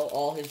tell,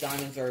 all his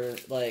diamonds are,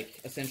 like,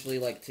 essentially,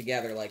 like,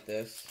 together like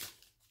this.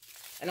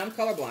 And I'm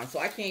colorblind, so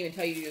I can't even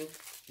tell you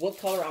what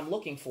color I'm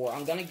looking for.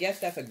 I'm going to guess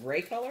that's a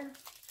gray color.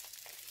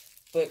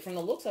 But from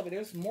the looks of it,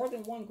 there's more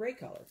than one gray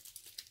color.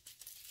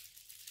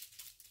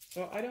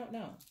 So, I don't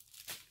know.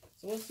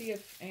 So, we'll see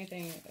if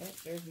anything... Oh,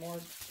 there's more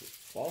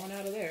falling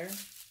out of there.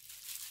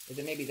 Is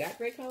it maybe that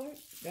gray color?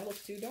 That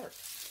looks too dark.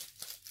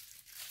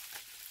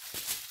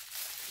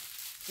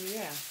 So,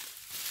 yeah.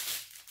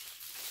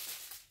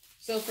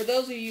 So, for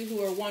those of you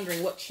who are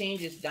wondering what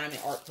changes Diamond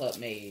Art Club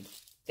made,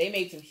 they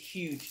made some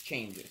huge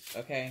changes,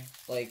 okay?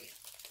 Like,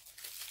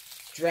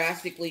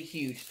 drastically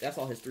huge. That's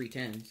all his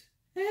 310s.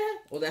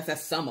 Well,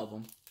 that's some of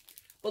them.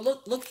 But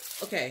look,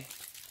 okay.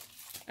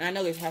 And I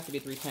know there has to be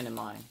a 310 in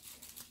mine.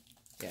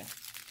 Yeah.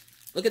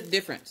 Look at the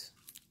difference.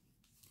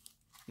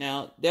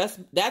 Now,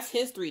 that's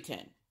his 310.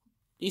 Do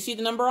you see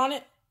the number on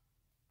it?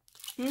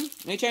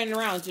 Let me turn it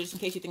around just in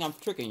case you think I'm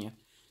tricking you.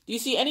 Do you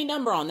see any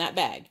number on that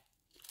bag?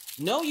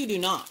 No, you do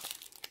not.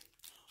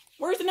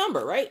 Where's the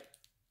number, right?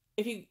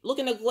 If you look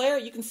in the glare,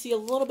 you can see a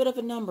little bit of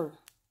a number.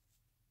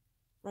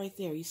 Right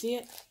there. You see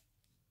it?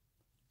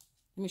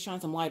 Let me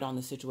shine some light on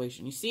this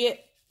situation. You see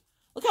it?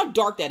 Look how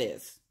dark that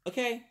is.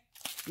 Okay?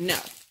 No.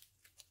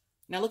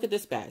 Now look at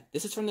this bag.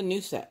 This is from the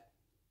new set.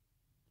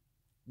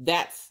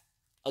 That's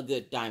a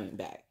good diamond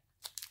bag.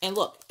 And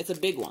look, it's a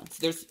big one.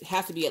 So there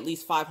has to be at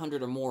least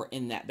 500 or more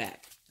in that bag.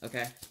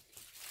 Okay?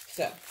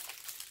 So,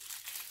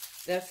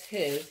 that's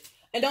his.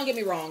 And don't get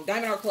me wrong,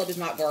 Diamond Art Club is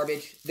not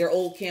garbage. Their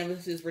old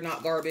canvases were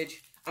not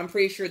garbage. I'm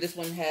pretty sure this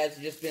one has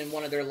just been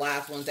one of their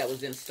last ones that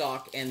was in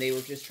stock, and they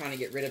were just trying to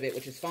get rid of it,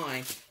 which is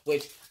fine.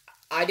 Which,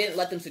 I didn't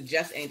let them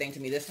suggest anything to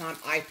me this time.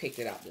 I picked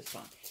it out this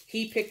time.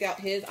 He picked out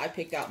his, I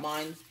picked out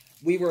mine.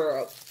 We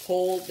were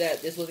told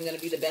that this wasn't going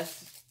to be the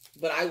best,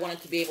 but I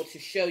wanted to be able to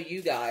show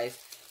you guys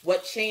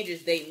what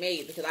changes they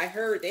made, because I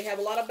heard they have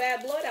a lot of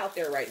bad blood out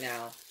there right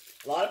now.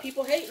 A lot of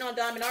people hating on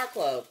Diamond Art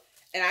Club,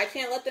 and I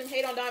can't let them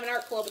hate on Diamond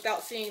Art Club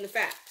without seeing the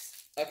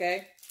facts,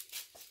 okay?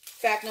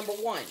 Fact number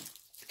 1,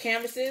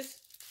 canvases,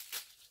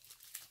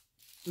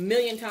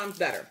 million times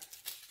better.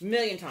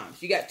 Million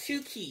times. You got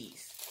 2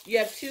 keys. You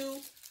have 2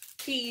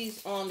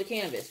 keys on the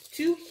canvas.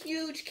 2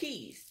 huge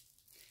keys.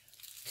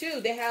 2,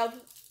 they have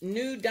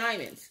new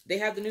diamonds. They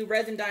have the new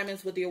resin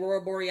diamonds with the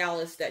Aurora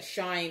Borealis that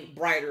shine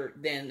brighter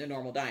than the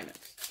normal diamonds,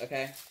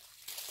 okay?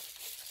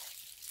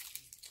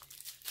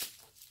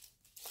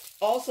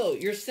 Also,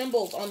 your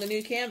symbols on the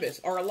new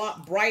canvas are a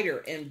lot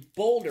brighter and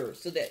bolder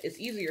so that it's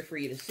easier for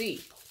you to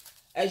see.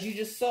 As you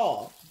just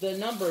saw, the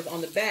numbers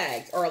on the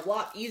bags are a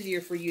lot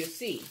easier for you to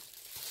see.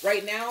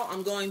 Right now,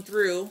 I'm going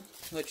through,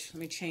 which, let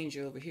me change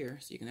you over here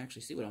so you can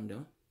actually see what I'm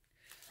doing.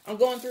 I'm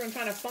going through and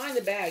trying to find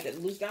the bag that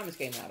the loose diamonds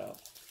came out of.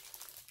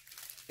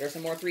 There's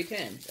some more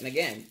 310s. And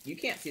again, you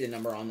can't see the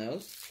number on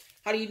those.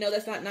 How do you know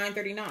that's not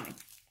 939?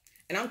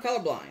 And I'm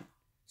colorblind.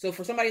 So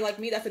for somebody like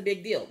me, that's a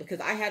big deal. Because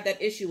I had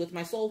that issue with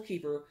my Soul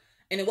Keeper.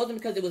 And it wasn't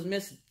because it was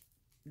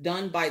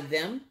misdone by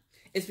them.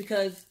 It's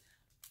because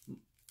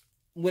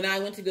when I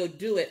went to go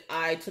do it,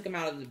 I took them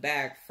out of the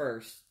bag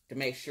first to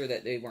make sure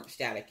that they weren't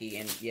staticky.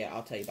 And yeah,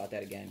 I'll tell you about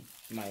that again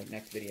in my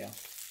next video.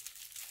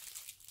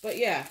 But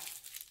yeah,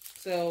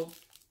 so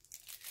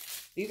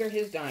these are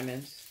his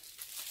diamonds.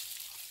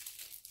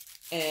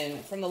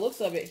 And from the looks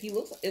of it, it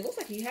looks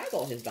like he has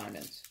all his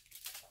diamonds.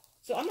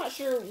 So I'm not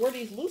sure where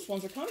these loose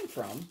ones are coming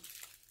from.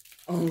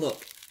 Oh,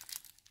 look.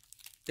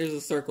 There's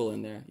a circle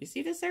in there. You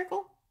see the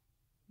circle?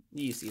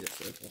 You see the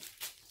circle.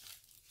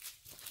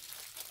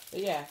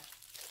 But yeah,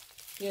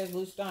 he has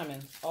loose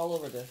diamonds all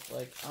over this.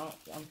 Like, I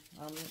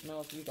don't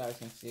know if you guys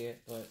can see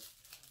it, but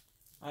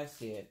I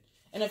see it.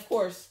 And of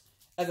course,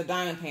 as a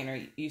diamond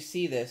painter, you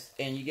see this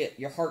and you get,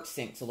 your heart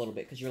sinks a little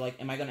bit because you're like,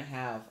 am I going to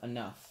have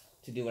enough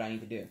to do what I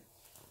need to do?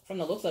 From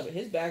the looks of it,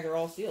 his bags are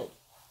all sealed.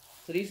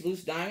 So these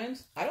loose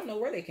diamonds, I don't know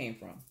where they came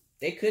from.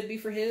 They could be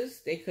for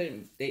his.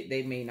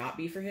 They may not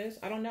be for his.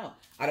 I don't know.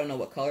 I don't know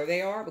what color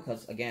they are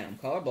because, again, I'm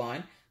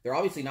colorblind. They're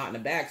obviously not in a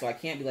bag, so I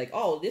can't be like,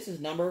 oh, this is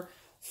number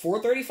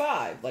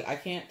 435. Like, I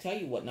can't tell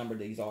you what number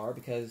these are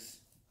because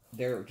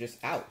they're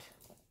just out.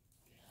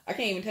 I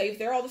can't even tell you if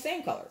they're all the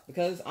same color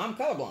because I'm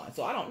colorblind,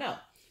 so I don't know.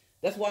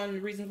 That's one of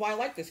the reasons why I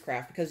like this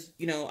craft because,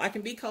 you know, I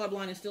can be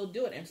colorblind and still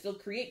do it and still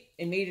create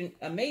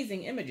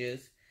amazing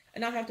images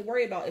and not have to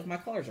worry about if my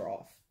colors are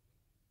off,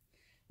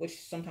 which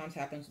sometimes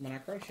happens when I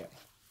crochet.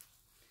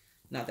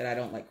 Not that I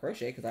don't like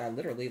crochet, because I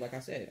literally, like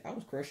I said, I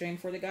was crocheting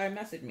before the guy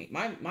messaged me.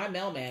 My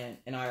mailman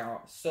and I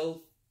are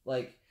so,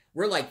 like,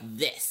 we're like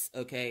this,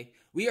 okay?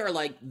 We are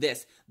like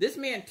this. This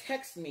man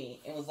texted me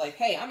and was like,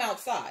 hey, I'm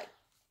outside.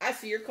 I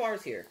see your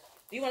car's here.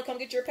 Do you want to come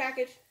get your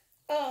package?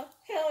 Hell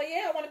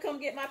yeah, I want to come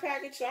get my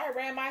package. So I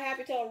ran my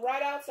Happy Tail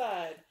right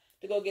outside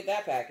to go get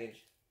that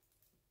package.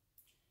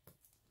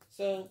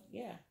 So,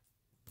 yeah.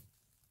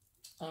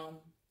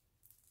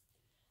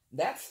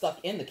 That's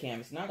stuck in the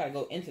canvas. Now I got to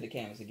go into the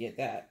canvas to get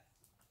that.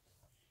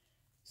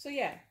 So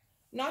yeah,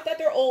 not that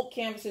their old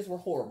canvases were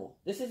horrible.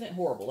 This isn't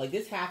horrible. Like,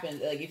 this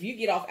happened, like, if you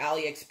get off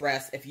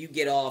AliExpress, if you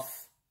get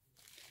off,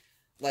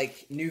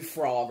 like, New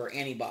Frog or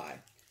Anybuy,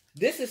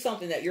 this is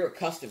something that you're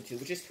accustomed to,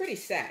 which is pretty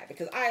sad,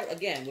 because I,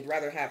 again, would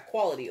rather have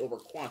quality over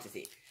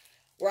quantity.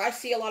 Where I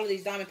see a lot of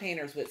these diamond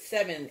painters with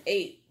 7,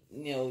 8,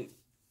 you know,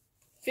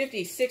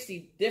 50,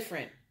 60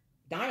 different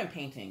diamond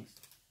paintings.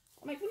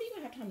 I'm like, when are you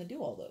going to have time to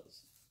do all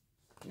those?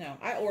 No,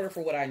 I order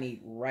for what I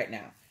need right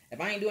now. If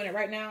I ain't doing it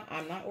right now,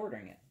 I'm not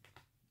ordering it.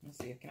 Let's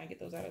see, can I get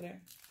those out of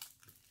there?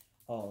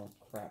 Oh,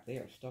 crap, they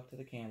are stuck to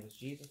the canvas.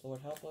 Jesus,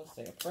 Lord, help us.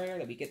 Say a prayer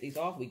that we get these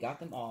off. We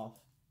got them off.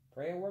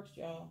 Prayer works,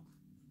 y'all.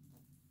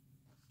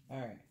 All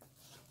right.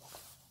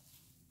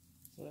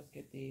 So let's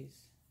get these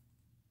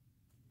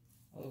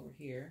over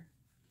here.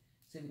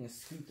 See if we can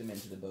scoot them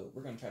into the boat.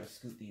 We're going to try to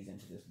scoot these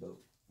into this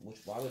boat.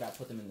 Why would I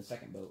put them in the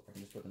second boat? I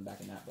can just put them back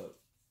in that boat.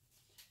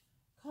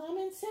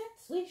 Common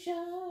sense, we show.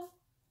 All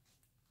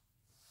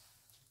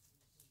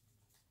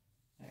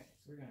right,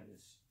 so we're going to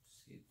just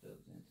scoot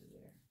those into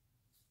there.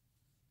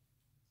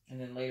 And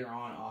then later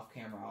on, off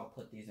camera, I'll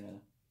put these in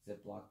a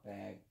Ziploc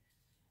bag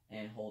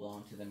and hold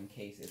on to them in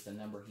case it's the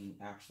number he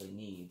actually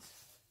needs.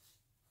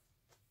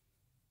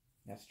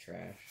 That's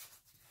trash.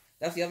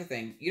 That's the other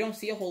thing. You don't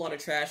see a whole lot of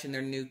trash in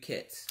their new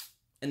kits.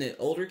 In the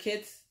older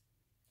kits,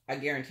 I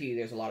guarantee you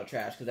there's a lot of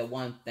trash because the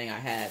one thing I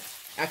had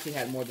actually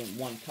had more than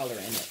one color in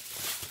it.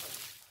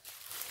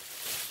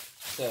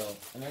 So,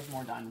 and there's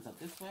more diamonds up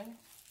this way.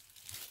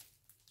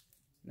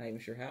 Not even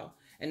sure how.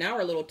 And now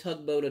our little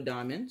tugboat of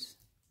diamonds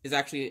is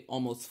actually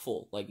almost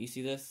full. Like, you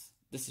see this?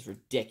 This is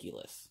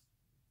ridiculous.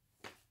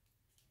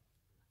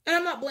 And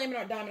I'm not blaming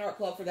our Diamond Art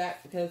Club for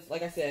that because,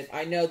 like I said,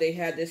 I know they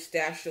had this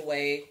stashed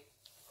away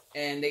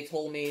and they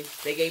told me,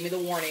 they gave me the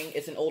warning,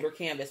 it's an older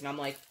canvas. And I'm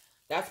like,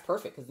 that's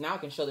perfect because now I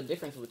can show the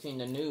difference between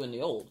the new and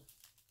the old.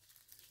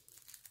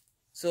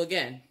 So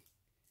again,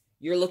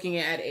 you're looking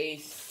at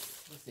a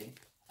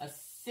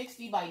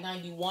 60 by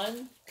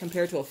 91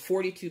 compared to a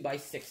 42 by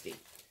 60.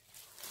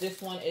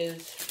 This one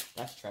is,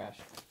 that's trash.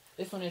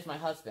 This one is my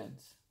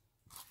husband's.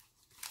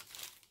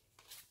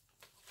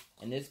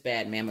 And this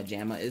bad mamma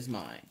jamma is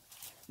mine.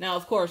 Now,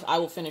 of course, I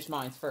will finish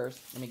mine first.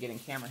 Let me get in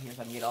camera here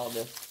so I can get all of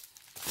this.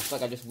 It's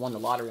like I just won the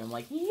lottery. I'm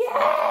like, yay!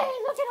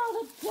 Look at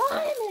all the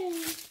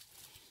diamonds!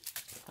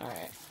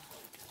 Alright.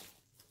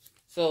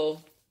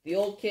 So, the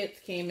old kits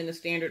came in the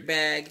standard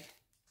bag.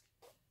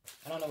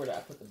 I don't know where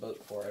to put the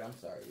boat for it. I'm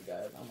sorry, you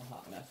guys. I'm a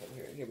hot mess over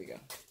here. Here we go.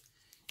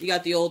 You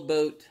got the old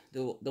boat,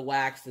 the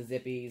wax, the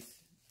zippies.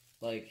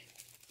 Like,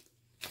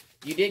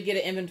 you did get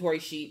an inventory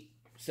sheet.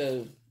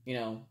 So, you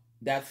know,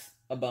 that's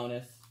a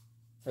bonus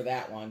for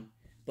that one.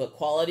 But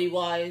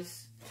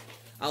quality-wise,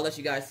 I'll let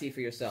you guys see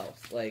for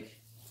yourselves. Like,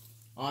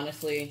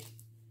 honestly,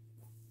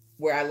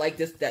 where I like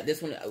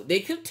this one,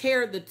 they could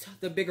tear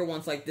the bigger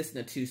ones like this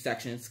into 2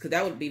 sections, because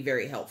that would be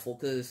very helpful,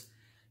 because,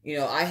 you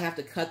know, I have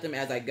to cut them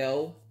as I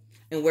go.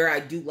 And where I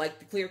do like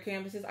the clear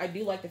canvases, I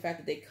do like the fact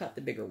that they cut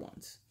the bigger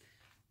ones.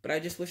 But I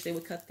just wish they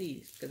would cut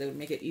these, because it would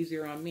make it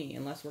easier on me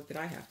and less work that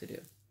I have to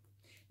do.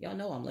 Y'all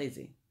know I'm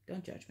lazy.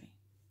 Don't judge me.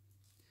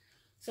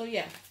 So,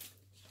 yeah.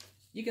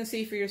 You can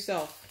see for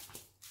yourself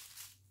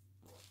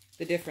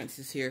the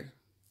differences here.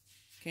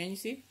 Can you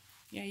see?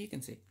 Yeah, you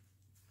can see.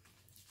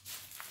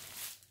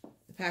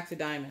 The packs of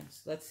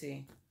diamonds. Let's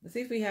see. Let's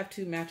see if we have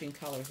 2 matching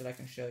colors that I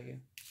can show you.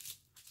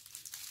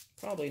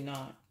 Probably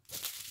not.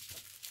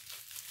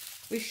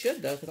 We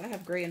should, though, because I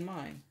have gray in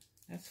mine.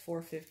 That's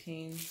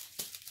 415.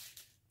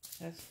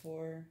 That's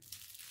 4.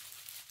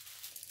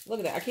 Look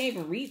at that. I can't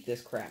even read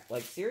this crap.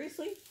 Like,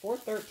 seriously?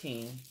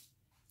 413.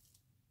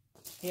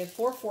 He has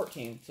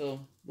 414. So,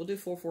 we'll do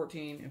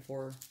 414 and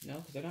 4... No,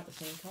 because they're not the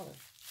same color.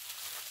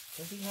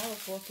 Does he have a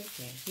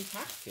 415? He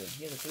has to.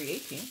 He has a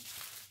 318.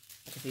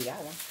 I can see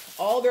that one.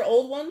 All their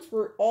old ones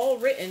were all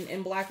written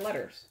in black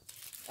letters.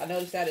 I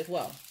noticed that as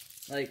well.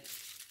 Like...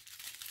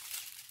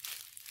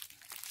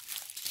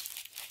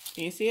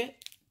 Can you see it?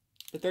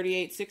 The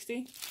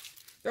 3860?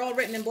 They're all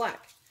written in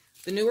black.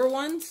 The newer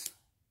ones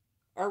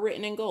are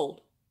written in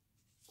gold.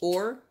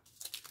 Or,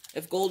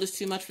 if gold is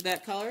too much for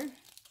that color,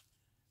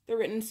 they're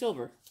written in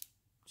silver.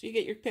 So you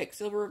get your pick,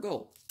 silver or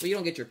gold. Well, you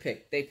don't get your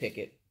pick. They pick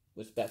it.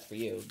 What's best for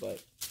you,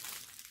 but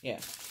yeah.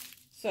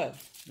 So,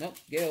 nope,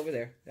 get over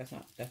there. That's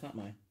not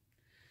mine.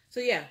 So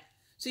yeah.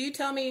 So you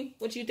tell me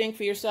what you think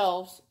for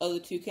yourselves of the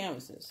two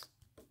canvases.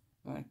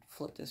 I'm going to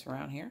flip this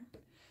around here.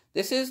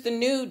 This is the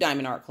new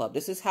Diamond Art Club.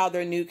 This is how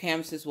their new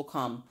canvases will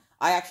come.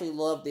 I actually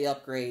love the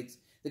upgrades.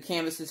 The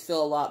canvases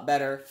feel a lot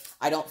better.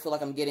 I don't feel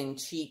like I'm getting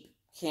cheap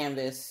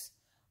canvas.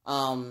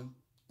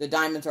 The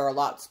diamonds are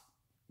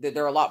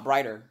they're a lot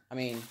brighter. I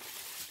mean,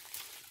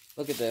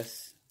 look at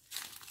this.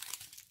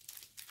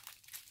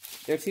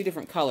 They're two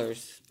different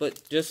colors,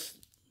 but just...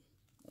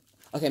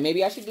 Okay,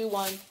 maybe I should do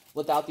one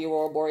without the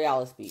Aurora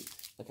Borealis beads.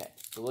 Okay,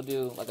 so we'll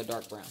do like a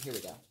dark brown. Here we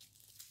go.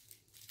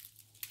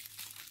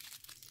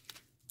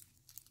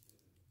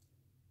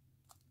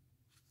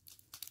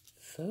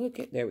 So,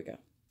 okay, there we go.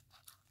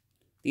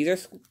 These are,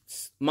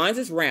 mine's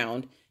is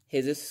round,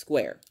 his is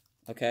square,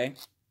 okay?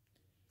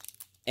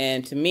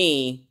 And to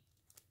me,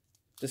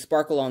 the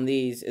sparkle on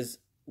these is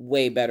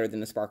way better than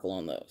the sparkle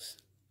on those.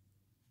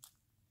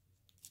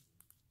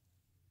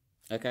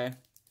 Okay?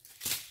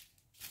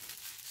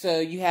 So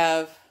you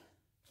have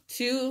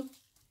two,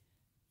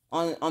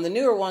 on the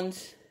newer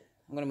ones,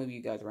 I'm going to move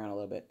you guys around a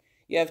little bit.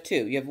 You have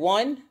two. You have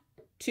one,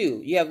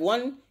 two. You have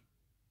one,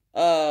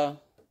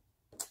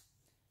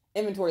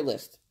 inventory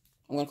list.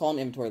 I'm going to call them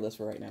inventory list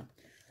for right now.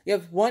 You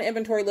have one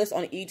inventory list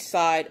on each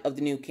side of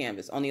the new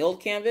canvas. On the old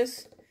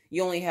canvas,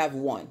 you only have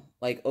one,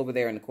 like over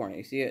there in the corner.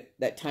 You see it?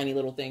 That tiny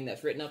little thing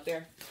that's written up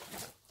there?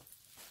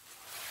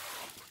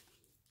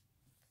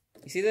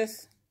 You see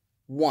this?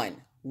 One.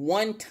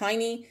 One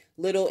tiny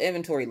little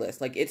inventory list.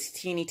 Like, it's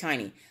teeny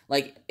tiny.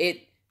 Like,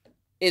 it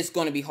is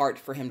going to be hard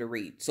for him to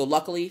read. So,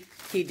 luckily,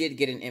 he did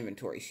get an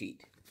inventory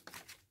sheet.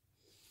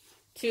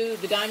 Two,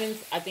 the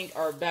diamonds, I think,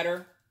 are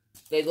better.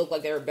 They look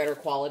like they're better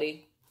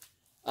quality.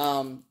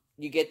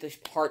 You get the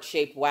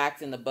heart-shaped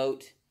wax in the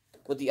boat.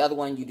 With the other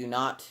one, you do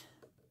not.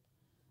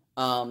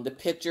 The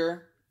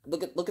picture,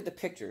 look at the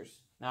pictures.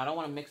 Now, I don't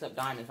want to mix up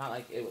diamonds. Not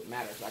like it would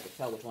matter, so I could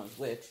tell which one's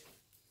which.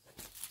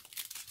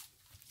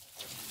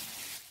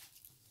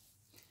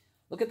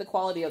 Look at the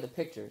quality of the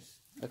pictures,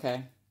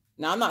 okay?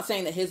 Now, I'm not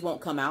saying that his won't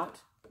come out.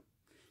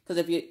 Because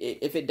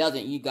if it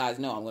doesn't, you guys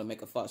know I'm going to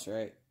make a fuss,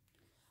 right?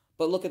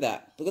 But look at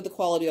that. Look at the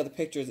quality of the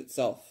pictures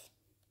itself.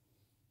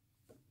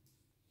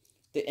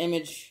 The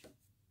image,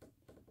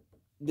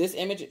 this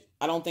image,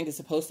 I don't think is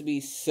supposed to be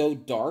so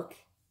dark,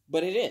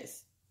 but it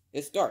is.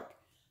 It's dark.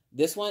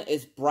 This one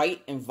is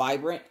bright and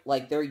vibrant,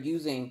 like they're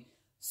using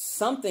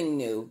something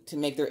new to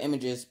make their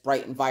images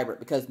bright and vibrant,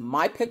 because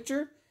my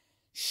picture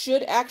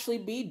should actually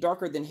be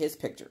darker than his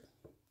picture.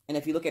 And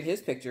if you look at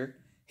his picture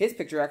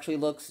actually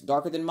looks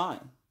darker than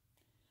mine.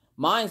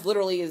 Mine's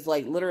literally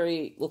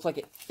looks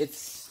like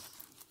it's,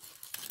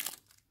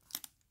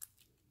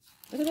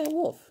 look at that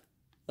wolf.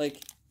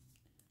 Like,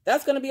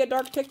 that's going to be a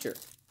dark picture.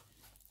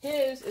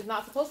 His is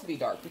not supposed to be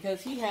dark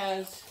because he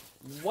has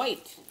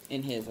white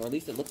in his, or at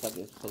least it looks like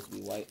it's supposed to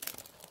be white.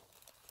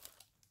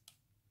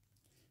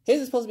 His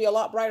is supposed to be a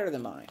lot brighter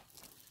than mine.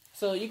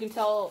 So you can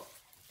tell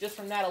just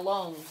from that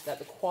alone that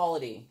the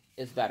quality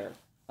is better.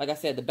 Like I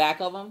said, the back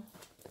of them,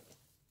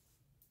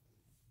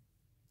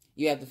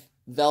 you have the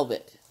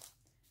velvet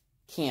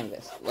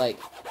canvas. Like,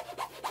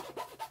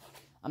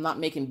 I'm not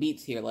making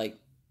beats here. Like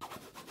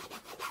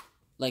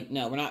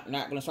no, we're not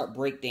going to start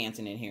break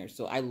dancing in here.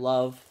 So I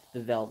love the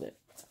velvet.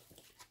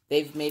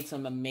 They've made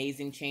some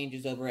amazing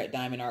changes over at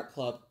Diamond Art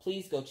Club.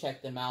 Please go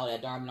check them out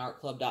at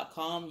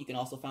diamondartclub.com. You can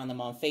also find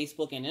them on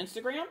Facebook and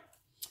Instagram.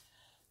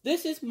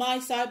 This is my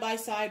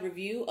side-by-side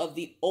review of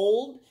the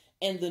old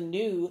and the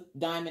new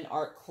Diamond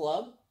Art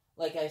Club.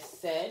 Like I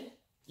said,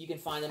 you can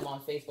find them on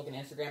Facebook and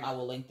Instagram. I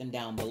will link them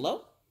down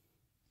below.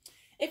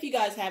 If you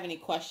guys have any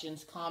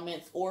questions,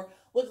 comments, or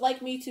would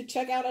like me to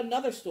check out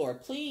another store,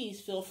 please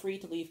feel free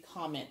to leave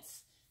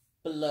comments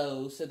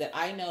below so that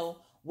I know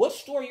what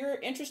store you're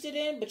interested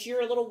in, but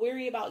you're a little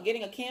weary about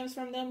getting a canvas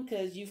from them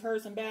because you've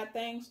heard some bad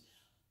things.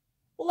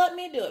 Well, let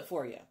me do it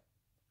for you.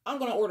 I'm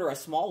going to order a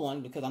small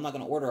one because I'm not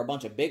going to order a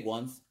bunch of big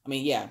ones. I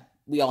mean, yeah,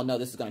 we all know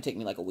this is going to take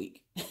me like a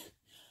week.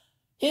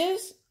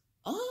 His,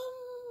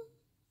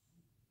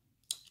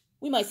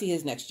 we might see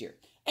his next year.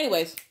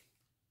 Anyways,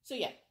 so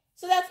yeah.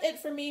 So that's it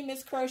for me,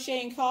 Miss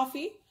Crochet and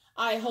Coffee.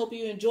 I hope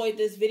you enjoyed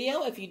this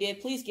video. If you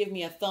did, please give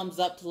me a thumbs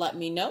up to let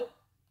me know.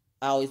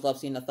 I always love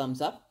seeing a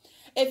thumbs up.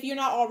 If you're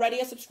not already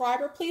a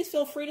subscriber, please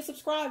feel free to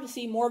subscribe to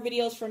see more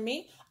videos from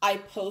me. I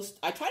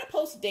try to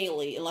post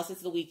daily, unless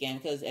it's the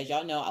weekend, because as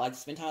y'all know, I like to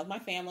spend time with my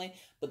family,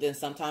 but then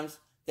sometimes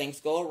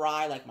things go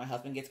awry, like my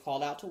husband gets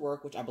called out to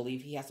work, which I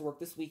believe he has to work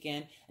this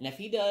weekend. And if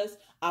he does,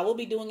 I will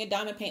be doing a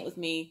diamond paint with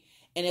me,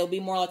 and it'll be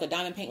more like a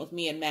diamond paint with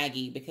me and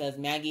Maggie, because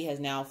Maggie has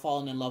now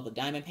fallen in love with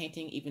diamond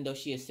painting, even though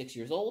she is 6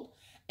 years old,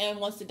 and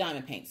wants to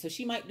diamond paint. So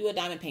she might do a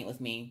diamond paint with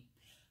me.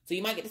 So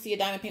you might get to see a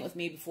diamond paint with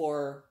me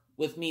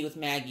with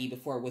Maggie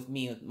before with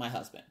me with my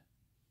husband.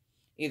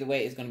 Either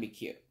way, it's going to be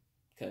cute,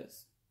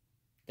 because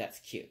that's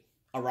cute.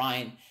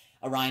 Orion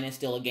is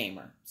still a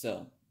gamer,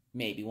 so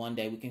maybe one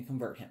day we can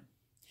convert him.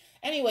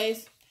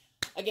 Anyways,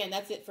 again,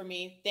 that's it for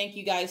me. Thank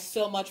you guys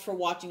so much for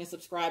watching and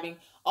subscribing.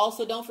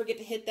 Also, don't forget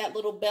to hit that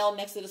little bell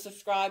next to the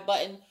subscribe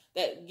button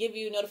that give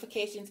you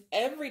notifications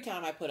every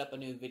time I put up a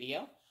new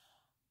video.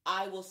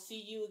 I will see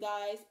you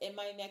guys in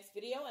my next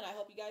video, and I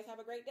hope you guys have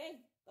a great day.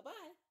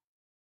 Bye-bye.